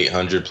the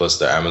 800 plus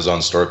the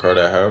Amazon store card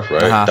I have,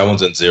 right? Uh-huh. That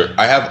one's at zero.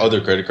 I have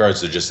other credit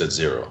cards that are just at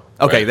zero.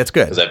 Okay, right? That's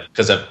good.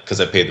 Because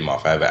I paid them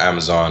off. I have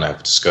Amazon, I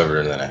have Discover,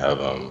 and then I have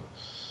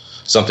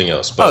something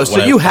else. But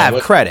so you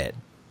have credit.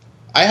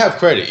 I have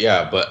credit,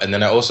 yeah, and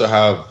then I also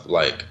have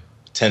like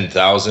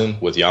 10,000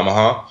 with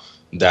Yamaha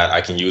that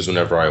I can use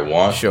whenever I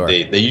want. Sure.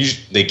 They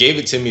gave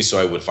it to me so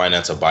I would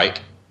finance a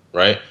bike,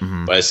 right?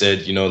 Mm-hmm. But I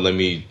said, let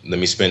me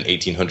spend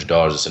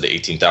 $1,800 instead of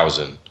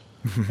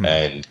 $18,000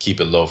 and keep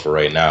it low for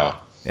right now.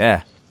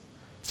 Yeah.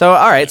 So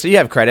all right, so you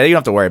have credit. You don't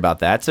have to worry about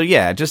that. So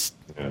yeah,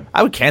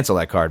 I would cancel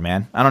that card,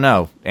 man. I don't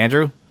know,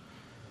 Andrew.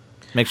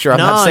 Make sure I'm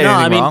not saying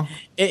anything wrong.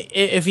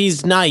 If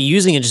he's not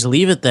using it, just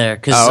leave it there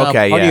because part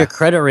of your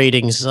credit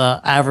ratings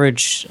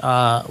average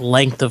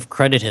length of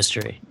credit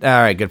history. All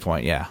right, good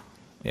point. Yeah.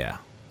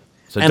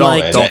 So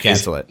don't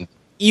cancel it.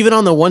 Even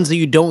on the ones that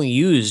you don't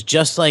use,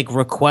 just like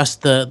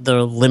request the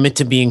limit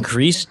to be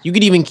increased. You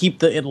could even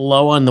keep it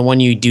low on the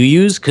one you do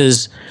use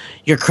because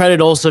your credit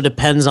also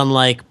depends on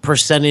like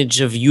percentage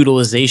of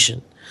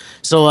utilization.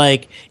 So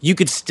like you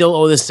could still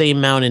owe the same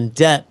amount in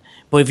debt,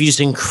 but if you just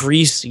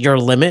increase your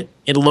limit,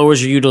 it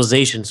lowers your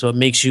utilization, so it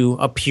makes you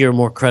appear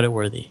more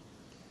creditworthy.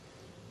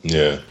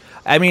 Yeah.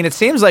 I mean, it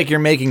seems like you're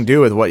making do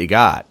with what you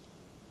got.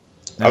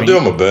 I'm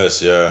doing my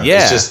best, yeah.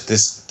 Yeah. It's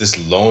just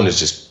this loan is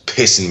just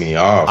pissing me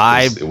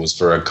off. It was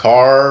for a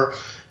car,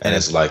 and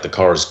it's like the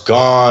car's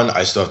gone.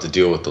 I still have to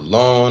deal with the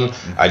loan.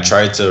 Mm-hmm. I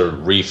tried to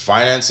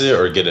refinance it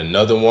or get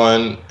another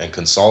one and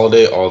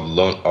consolidate all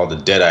the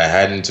debt I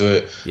had into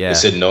it. Yeah. They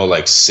said no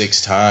like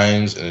 6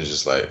 times, and it's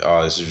just like,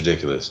 oh, this is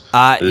ridiculous.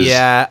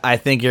 Yeah, I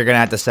think you're gonna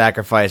have to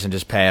sacrifice and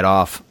just pay it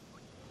off.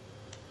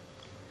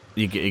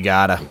 You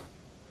gotta.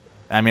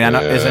 I mean,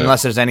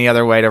 unless there's any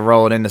other way to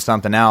roll it into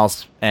something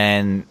else,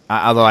 and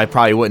although I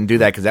probably wouldn't do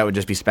that because that would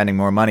just be spending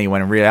more money.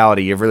 When in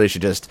reality, you really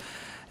should just,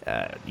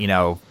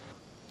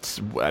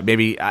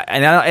 maybe.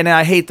 And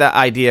I hate the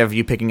idea of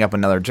you picking up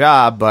another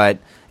job, but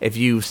if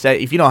you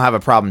don't have a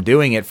problem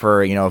doing it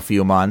for a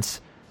few months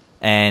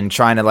and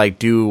trying to like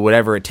do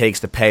whatever it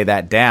takes to pay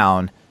that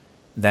down,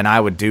 then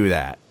I would do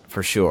that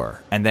for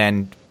sure. And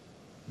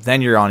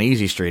then you're on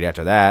easy street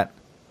after that.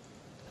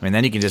 I mean,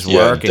 then you can just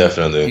work.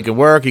 Definitely. You can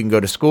work. You can go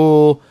to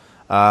school.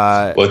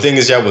 Well, the thing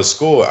is, with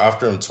school,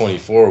 after I'm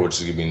 24, which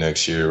is going to be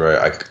next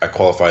year, right, I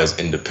qualify as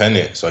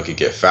independent, so I could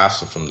get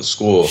FAFSA from the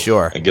school.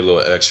 Sure. And get a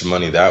little extra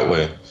money that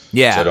way.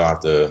 Yeah. So I don't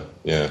have to,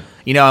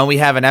 and we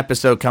have an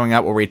episode coming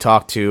up where we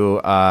talk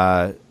to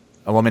a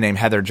woman named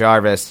Heather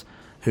Jarvis,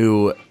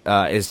 who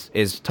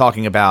is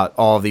talking about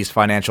all of these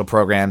financial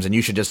programs, and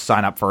you should just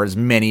sign up for as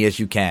many as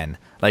you can.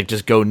 Like,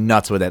 just go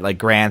nuts with it. Like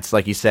grants,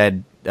 like you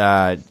said,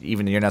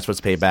 even you're not supposed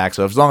to pay it back.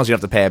 So as long as you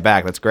have to pay it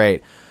back, that's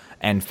great.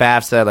 And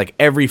FAFSA, like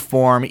every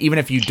form, even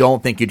if you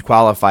don't think you'd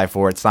qualify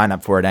for it, sign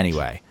up for it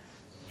anyway.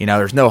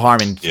 There's no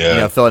harm in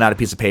filling out a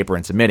piece of paper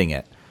and submitting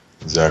it.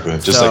 Exactly,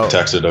 just like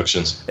tax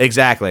deductions.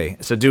 Exactly.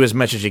 So do as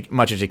much as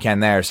you can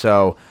there.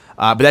 So,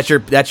 but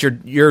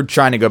you're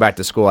trying to go back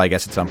to school, I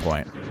guess, at some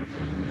point.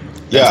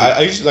 Yeah,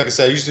 I usually, like I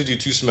said, I used to do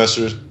 2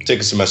 semesters,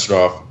 take a semester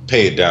off,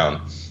 pay it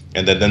down,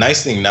 and then the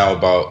nice thing now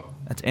about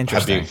that's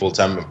interesting being full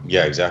time,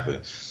 yeah, exactly.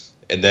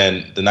 And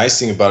then the nice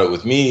thing about it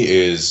with me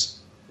is,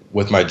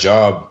 with my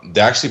job,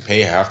 they actually pay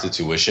half the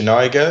tuition now,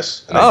 I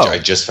guess. And I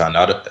just found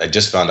out. I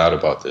just found out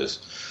about this.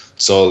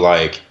 So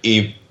like,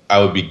 I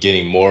would be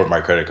getting more of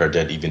my credit card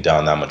debt even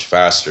down that much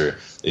faster.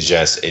 It's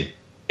just it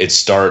it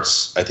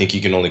starts, I think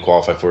you can only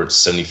qualify for it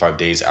 75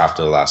 days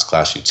after the last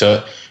class you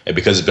took. And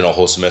because it's been a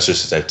whole semester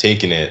since I've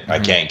taken it, I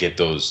can't get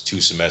those 2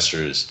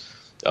 semesters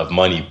of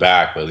money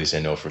back, but at least I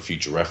know for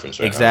future reference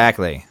right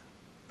Exactly.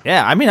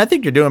 Yeah, I mean, I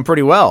think you're doing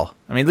pretty well.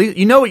 I mean,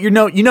 you know what you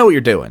know what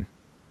you're doing.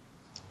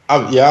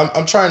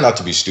 I'm trying not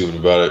to be stupid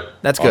about it.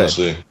 That's good.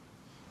 Honestly.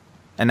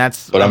 And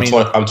that's. But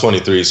I'm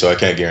 23, so I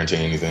can't guarantee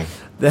anything.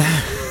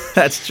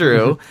 That's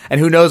true. And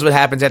who knows what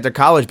happens after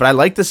college? But I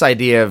like this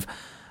idea of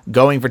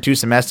going for 2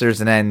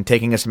 semesters and then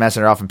taking a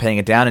semester off and paying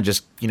it down and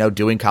just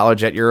doing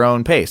college at your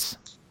own pace.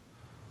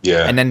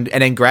 Yeah. And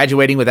then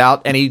graduating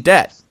without any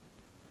debt.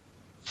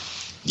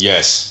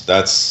 Yes,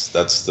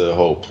 that's the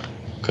hope,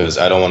 because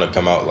I don't want to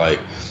come out like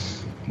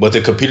with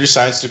the computer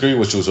science degree,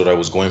 which was what I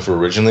was going for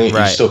originally.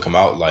 Right. You still come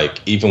out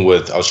like, even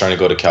with, I was trying to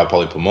go to Cal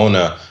Poly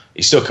Pomona,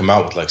 you still come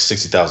out with like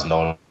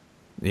 $60,000.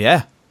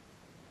 Yeah.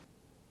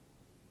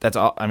 That's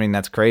all. I mean,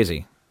 that's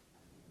crazy.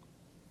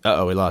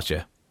 Uh-oh, we lost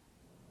you.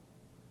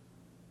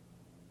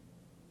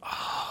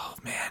 Oh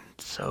man,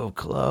 so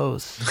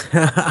close.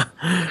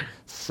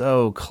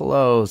 So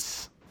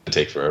close.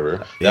 Take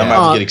forever. Yeah. Then I might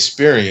have to get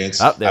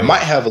experience. Oh, there I we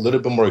might go. have a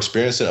little bit more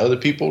experience than other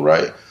people,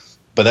 right?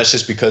 But that's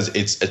just because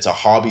it's a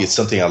hobby. It's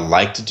something I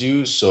like to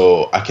do,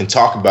 so I can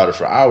talk about it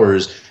for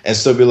hours and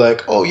still be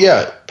like, oh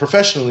yeah,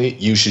 professionally,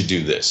 you should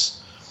do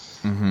this.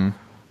 Mm-hmm.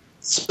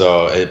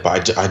 So,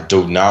 but I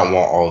do not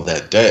want all of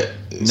that debt.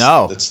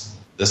 No,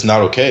 that's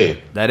not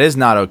okay. That is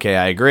not okay.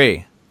 I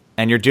agree.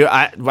 And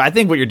I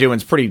think what you're doing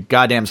is pretty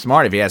goddamn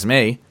smart, if you ask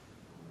me.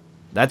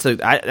 I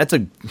think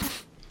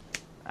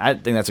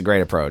that's a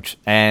great approach.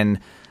 And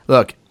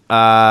look,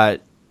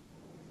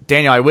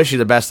 Daniel, I wish you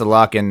the best of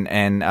luck. And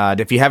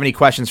if you have any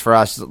questions for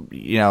us,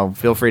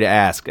 feel free to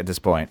ask at this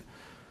point.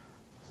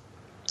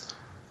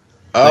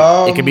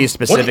 It can be as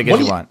specific as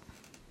you want.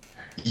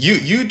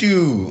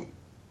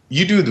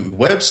 You do the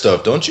web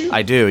stuff, don't you?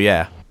 I do,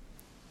 yeah.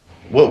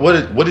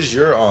 What is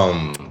your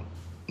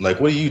like?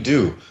 What do you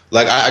do?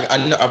 Like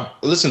I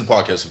listen to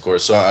podcasts, of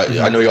course, so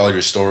I know all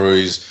your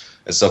stories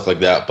and stuff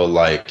like that. But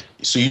like,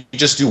 so you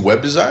just do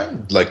web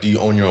design? Like, do you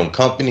own your own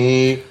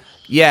company?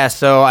 Yeah,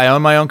 so I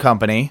own my own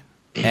company,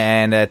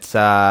 and it's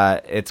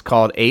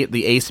called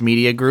the Ace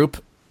Media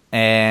Group,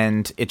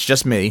 and it's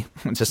just me.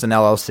 It's just an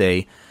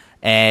LLC,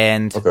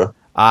 and Okay.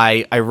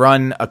 I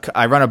run a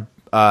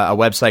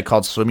website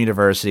called Swim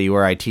University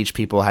where I teach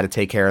people how to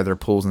take care of their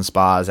pools and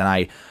spas, and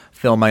I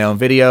film my own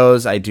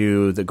videos. I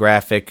do the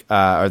graphic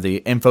or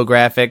the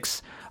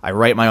infographics. I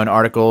write my own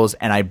articles,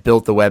 and I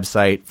built the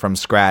website from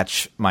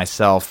scratch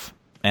myself,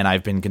 and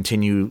I've been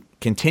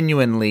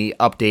continually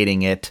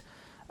updating it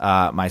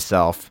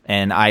myself.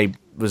 And I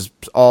was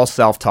all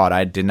self-taught.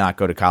 I did not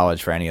go to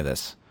college for any of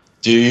this.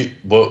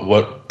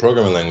 What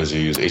programming language do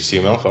you use?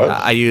 HTML5?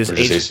 I use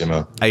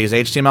HTML. I use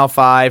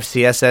HTML5,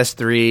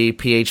 CSS3,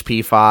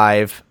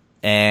 PHP5,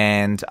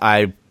 and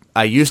I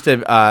used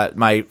to.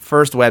 My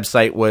first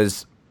website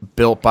was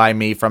built by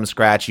me from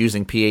scratch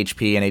using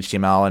PHP and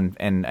HTML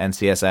and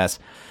CSS,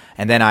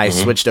 and then I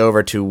switched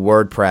over to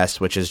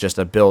WordPress, which is just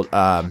a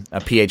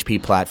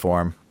PHP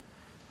platform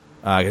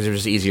because it was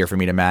just easier for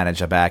me to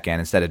manage a backend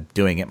instead of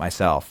doing it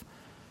myself.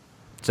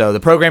 So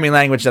the programming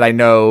language that I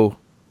know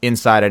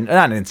not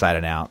inside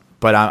and out,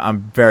 but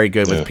I'm very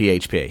good with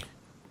PHP.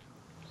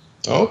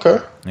 Oh, okay.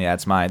 Yeah,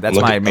 that's my main I'm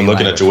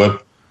looking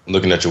language. I'm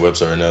looking at your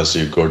website right now to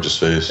see your gorgeous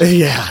face.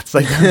 Yeah, it's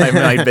like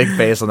my big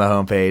face on the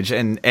homepage.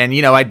 And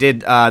I did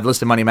the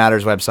List of Money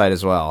Matters website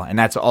as well, and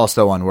that's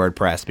also on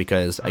WordPress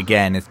because,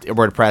 again,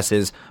 WordPress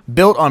is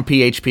built on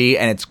PHP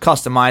and it's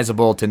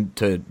customizable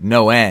to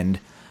no end,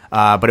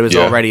 but it was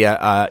already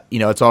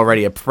it's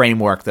already a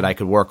framework that I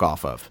could work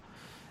off of,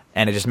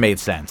 and it just made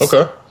sense.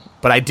 Okay.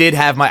 But I did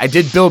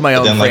build my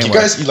own framework.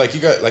 Like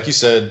you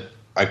said,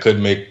 I could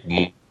make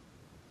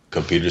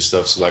computer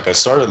stuff. So like I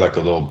started like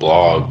a little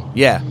blog.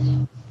 Yeah.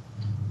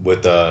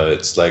 With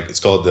it's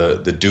called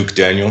the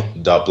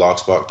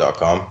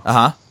DukeDaniel.blogspot.com.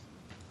 Uh-huh.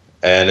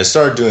 And I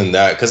started doing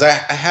that because I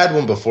had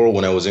one before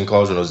when I was in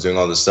college when I was doing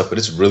all this stuff, but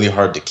it's really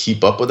hard to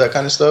keep up with that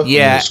kind of stuff when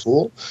you're in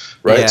school,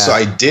 right? Yeah. So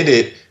I did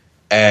it,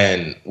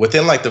 and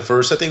within like the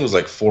first, I think it was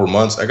like 4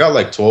 months, I got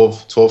like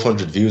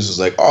 1,200 views. It was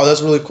like, oh,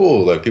 that's really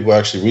cool. Like people are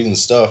actually reading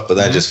stuff, but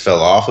then I just fell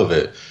off of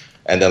it.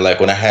 And then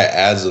like when I had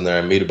ads on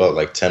there, I made about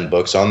like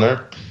 $10 on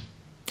there.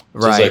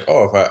 So Right. it's like,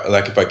 oh,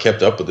 if I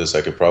kept up with this,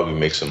 I could probably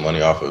make some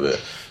money off of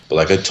it. But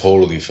like I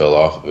totally fell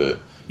off of it.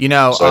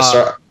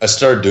 So I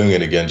started doing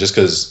it again just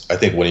because I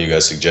think one of you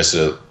guys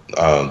suggested it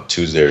on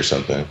Tuesday or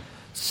something.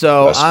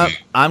 So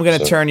I'm going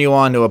to turn you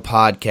on to a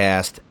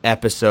podcast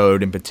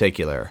episode in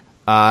particular.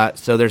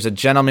 So there's a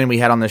gentleman we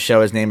had on the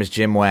show. His name is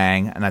Jim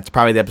Wang, and that's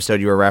probably the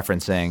episode you were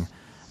referencing.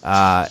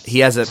 He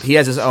has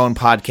his own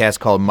podcast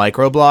called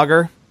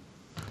Microblogger.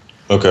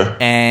 Okay.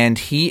 And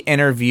he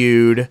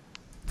interviewed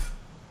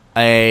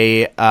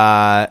I'm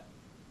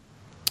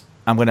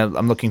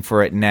looking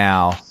for it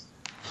now.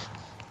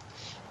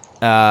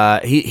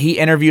 He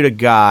interviewed a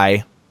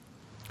guy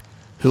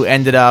who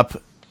ended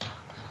up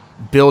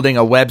building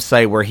a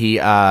website where he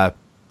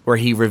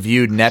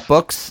reviewed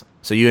netbooks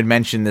So you had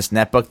mentioned this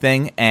netbook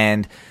thing,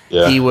 and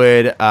Yeah. he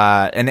would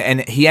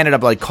and he ended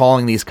up like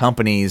calling these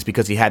companies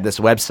because he had this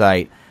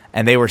website,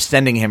 and they were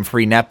sending him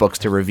free netbooks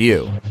to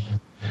review.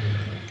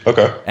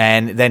 Okay.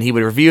 And then he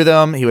would review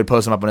them. He would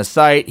post them up on his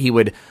site. He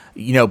would,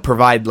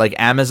 provide like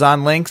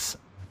Amazon links,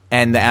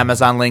 and the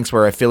Amazon links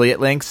were affiliate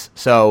links.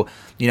 So,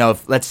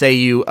 if, let's say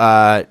you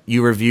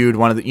reviewed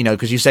one of the,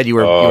 because you said you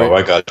were.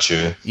 I got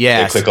you.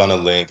 Yeah. Click on a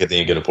link and then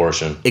you get a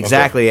portion.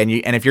 Exactly,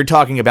 Okay. and if you're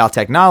talking about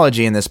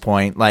technology in this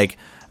point, like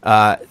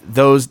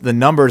the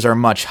numbers are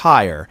much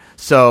higher.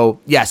 So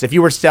yes, if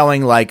you were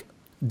selling like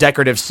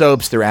decorative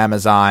soaps through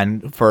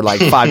Amazon for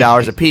like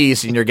 $5 a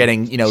piece, and you're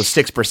getting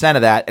 6%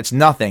 of that, it's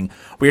nothing.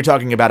 But you're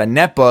talking about a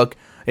netbook,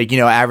 like,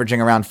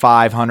 averaging around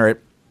 $500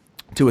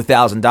 to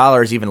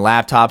 $1,000, even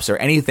laptops or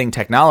anything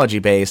technology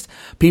based.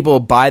 People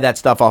buy that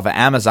stuff off of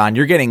Amazon.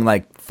 You're getting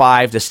like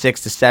 5 to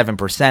 6 to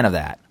 7% of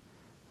that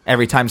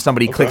every time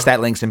somebody clicks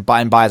that link and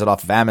buys it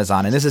off of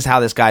Amazon. And this is how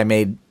this guy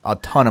made a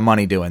ton of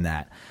money doing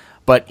that.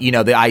 But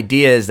the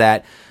idea is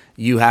that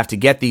you have to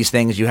get these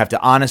things, you have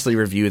to honestly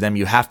review them,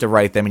 you have to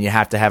write them, and you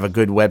have to have a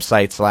good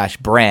website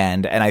 /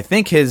 brand. And I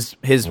think his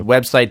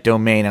website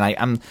domain, and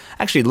I'm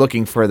actually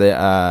looking for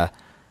the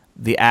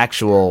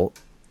actual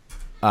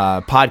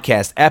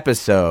podcast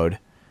episode,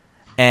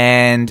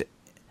 and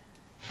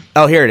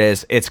here it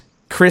is. It's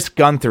Chris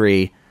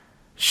Guthrie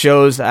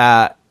shows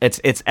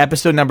it's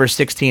episode number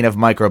 16 of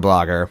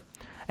Microblogger,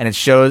 and it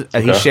shows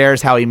he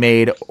shares how he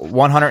made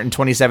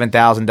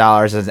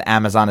 $127,000 as an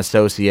Amazon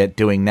associate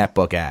doing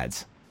netbook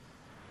ads.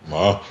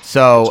 Wow.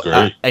 So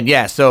that's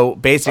great. So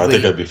basically,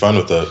 I think I'd be fine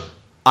with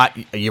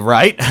that. You're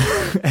right.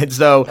 And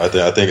so I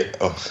think.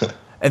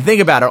 and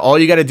think about it. All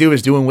you got to do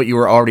is doing what you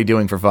were already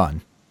doing for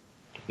fun.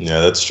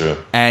 Yeah, that's true.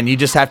 And you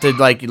just have to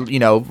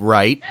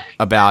write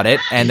about it,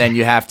 and then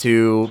you have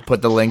to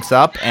put the links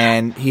up.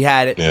 And he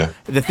had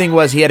the thing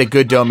was he had a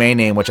good domain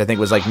name, which I think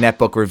was like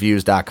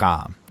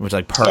netbookreviews.com, which is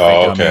like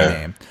perfect domain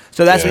name.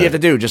 So that's what you have to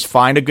do. Just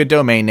find a good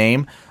domain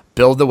name,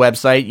 build the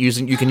website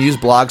you can use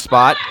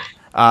Blogspot.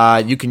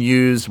 You can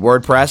use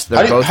WordPress.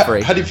 They're both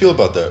free. How do you feel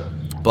about that?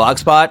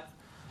 Blogspot?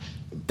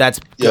 That's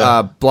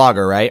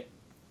Blogger, right?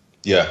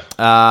 Yeah.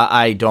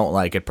 I don't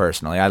like it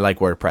personally. I like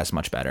WordPress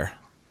much better.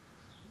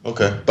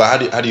 Okay.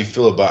 But how do you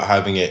feel about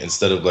having it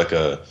instead of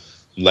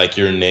like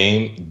your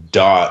name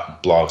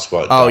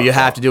 .blogspot? Oh, you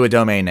have to do a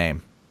domain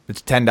name.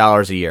 It's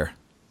 $10 a year.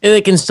 And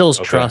it can still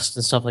trust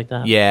and stuff like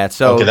that. Yeah.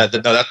 So that's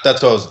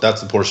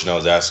the portion I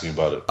was asking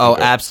about it. Oh,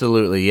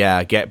 absolutely.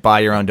 Yeah. Buy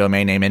your own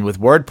domain name. And with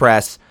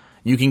WordPress,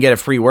 you can get a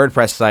free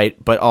WordPress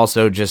site, but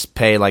also just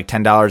pay like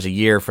 $10 a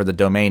year for the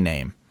domain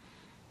name.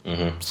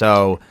 Mm-hmm.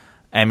 So,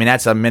 I mean,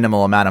 that's a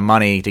minimal amount of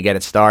money to get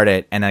it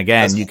started. And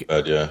again, that's not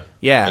bad, yeah.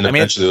 Yeah. And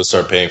eventually it'll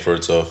start paying for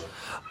itself.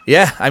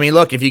 Yeah. I mean,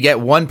 look, if you get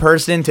one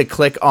person to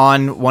click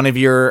on one of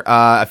your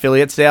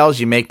affiliate sales,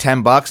 you make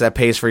 $10. That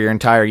pays for your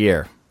entire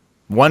year.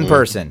 One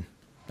person.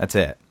 That's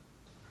it.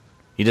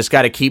 You just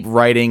got to keep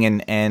writing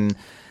and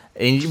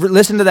you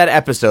listen to that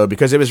episode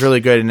because it was really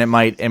good, and it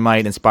might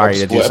inspire you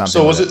to do something.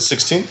 So was it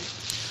 16?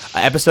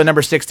 Episode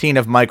number 16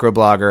 of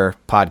Microblogger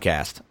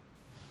podcast.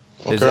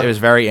 It was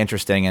very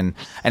interesting, and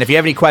if you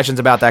have any questions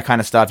about that kind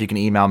of stuff, you can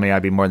email me.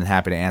 I'd be more than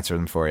happy to answer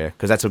them for you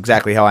because that's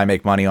exactly how I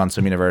make money on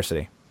Swim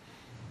University.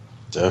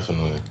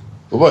 Definitely.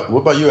 What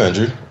about you,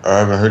 Andrew? I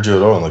haven't heard you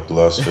at all in like the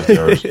last 50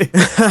 hours.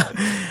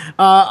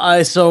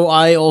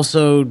 I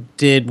also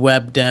did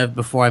web dev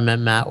before I met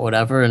Matt,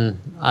 whatever, and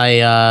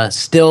I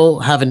still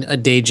have a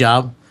day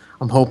job.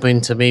 I'm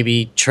hoping to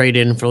maybe trade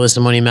in for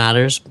Listen Money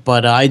Matters,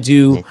 but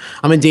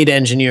I'm a data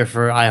engineer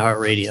for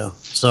iHeartRadio,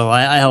 so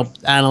I help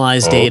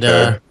analyze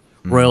data,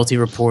 royalty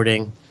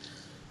reporting.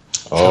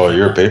 Oh,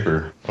 you're a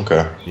paper.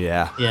 Okay.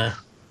 Yeah. Yeah.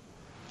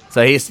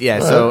 So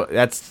so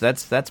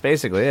that's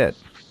basically it.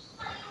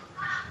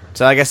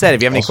 So like I said,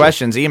 if you have any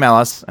questions, email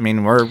us. I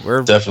mean,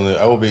 we're definitely.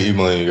 I will be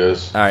emailing you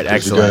guys. All right,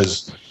 excellent. You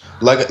guys,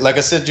 like I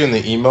said during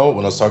the email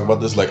when I was talking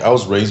about this, like I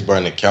was raised by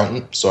an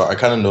accountant, so I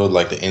kind of know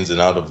like the ins and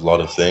out of a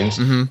lot of things.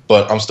 Mm-hmm.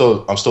 But I'm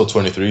still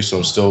 23, so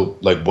I'm still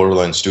like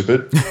borderline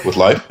stupid with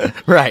life.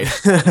 Right.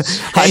 The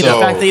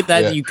fact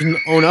that you can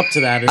own up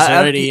to that is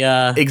already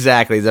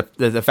exactly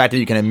the fact that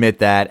you can admit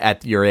that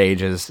at your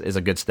age is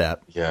a good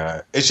step.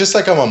 Yeah, it's just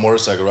like I'm on a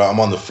motorcycle, right? I'm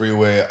on the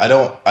freeway. I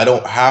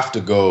don't have to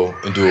go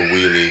and do a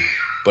wheelie.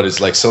 But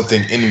it's like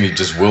something in me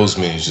just wills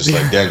me. It's just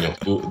like, Daniel,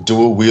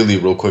 do a wheelie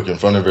real quick in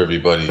front of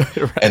everybody,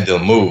 right. And they'll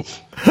move.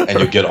 And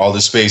you'll get all the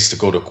space to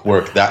go to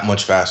work that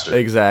much faster.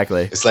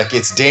 Exactly. It's like,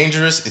 it's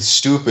dangerous, it's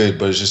stupid,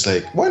 but it's just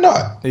like, why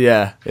not?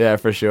 Yeah,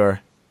 for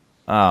sure.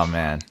 Oh,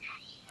 man.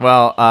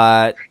 Well,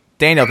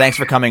 Daniel, thanks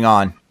for coming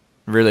on.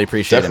 Really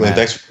appreciate it, man.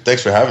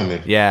 Thanks for having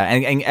me. Yeah,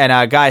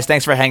 and guys,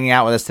 thanks for hanging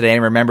out with us today.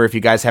 And remember, if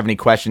you guys have any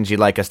questions you'd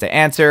like us to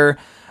answer,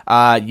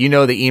 you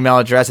know the email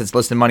address. It's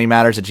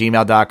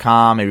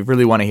listenmoneymatters@gmail.com. And we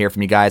really want to hear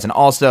from you guys. And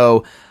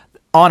also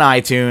on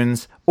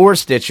iTunes or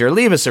Stitcher,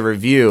 leave us a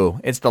review.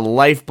 It's the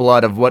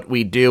lifeblood of what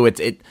we do.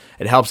 It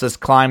helps us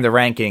climb the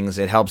rankings.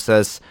 It helps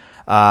us,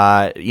 it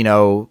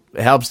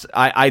helps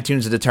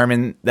iTunes to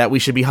determine that we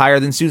should be higher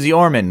than Susie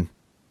Orman,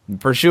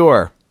 for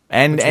sure.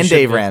 and should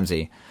Dave do.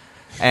 Ramsey.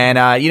 And,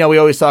 we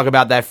always talk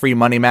about that free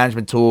money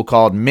management tool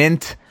called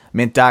Mint,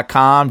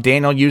 mint.com.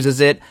 Daniel uses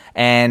it,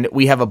 and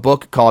we have a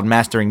book called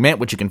Mastering Mint,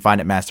 which you can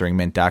find at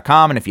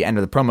masteringmint.com. And if you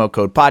enter the promo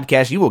code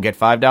podcast, you will get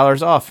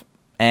 $5 off.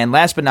 And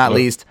last but not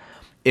least,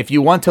 if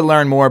you want to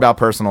learn more about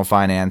personal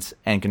finance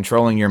and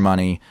controlling your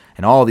money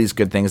and all these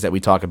good things that we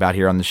talk about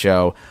here on the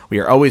show, we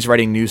are always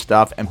writing new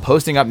stuff and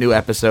posting up new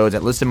episodes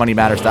at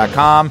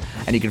listenmoneymatters.com.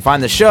 And you can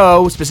find the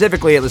show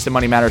specifically at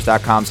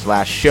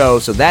listenmoneymatters.com/show.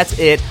 So that's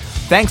it.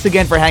 Thanks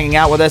again for hanging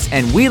out with us,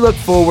 and we look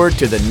forward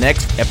to the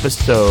next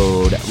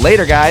episode.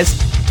 Later, guys.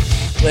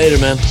 Later,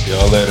 man. See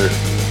y'all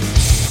later.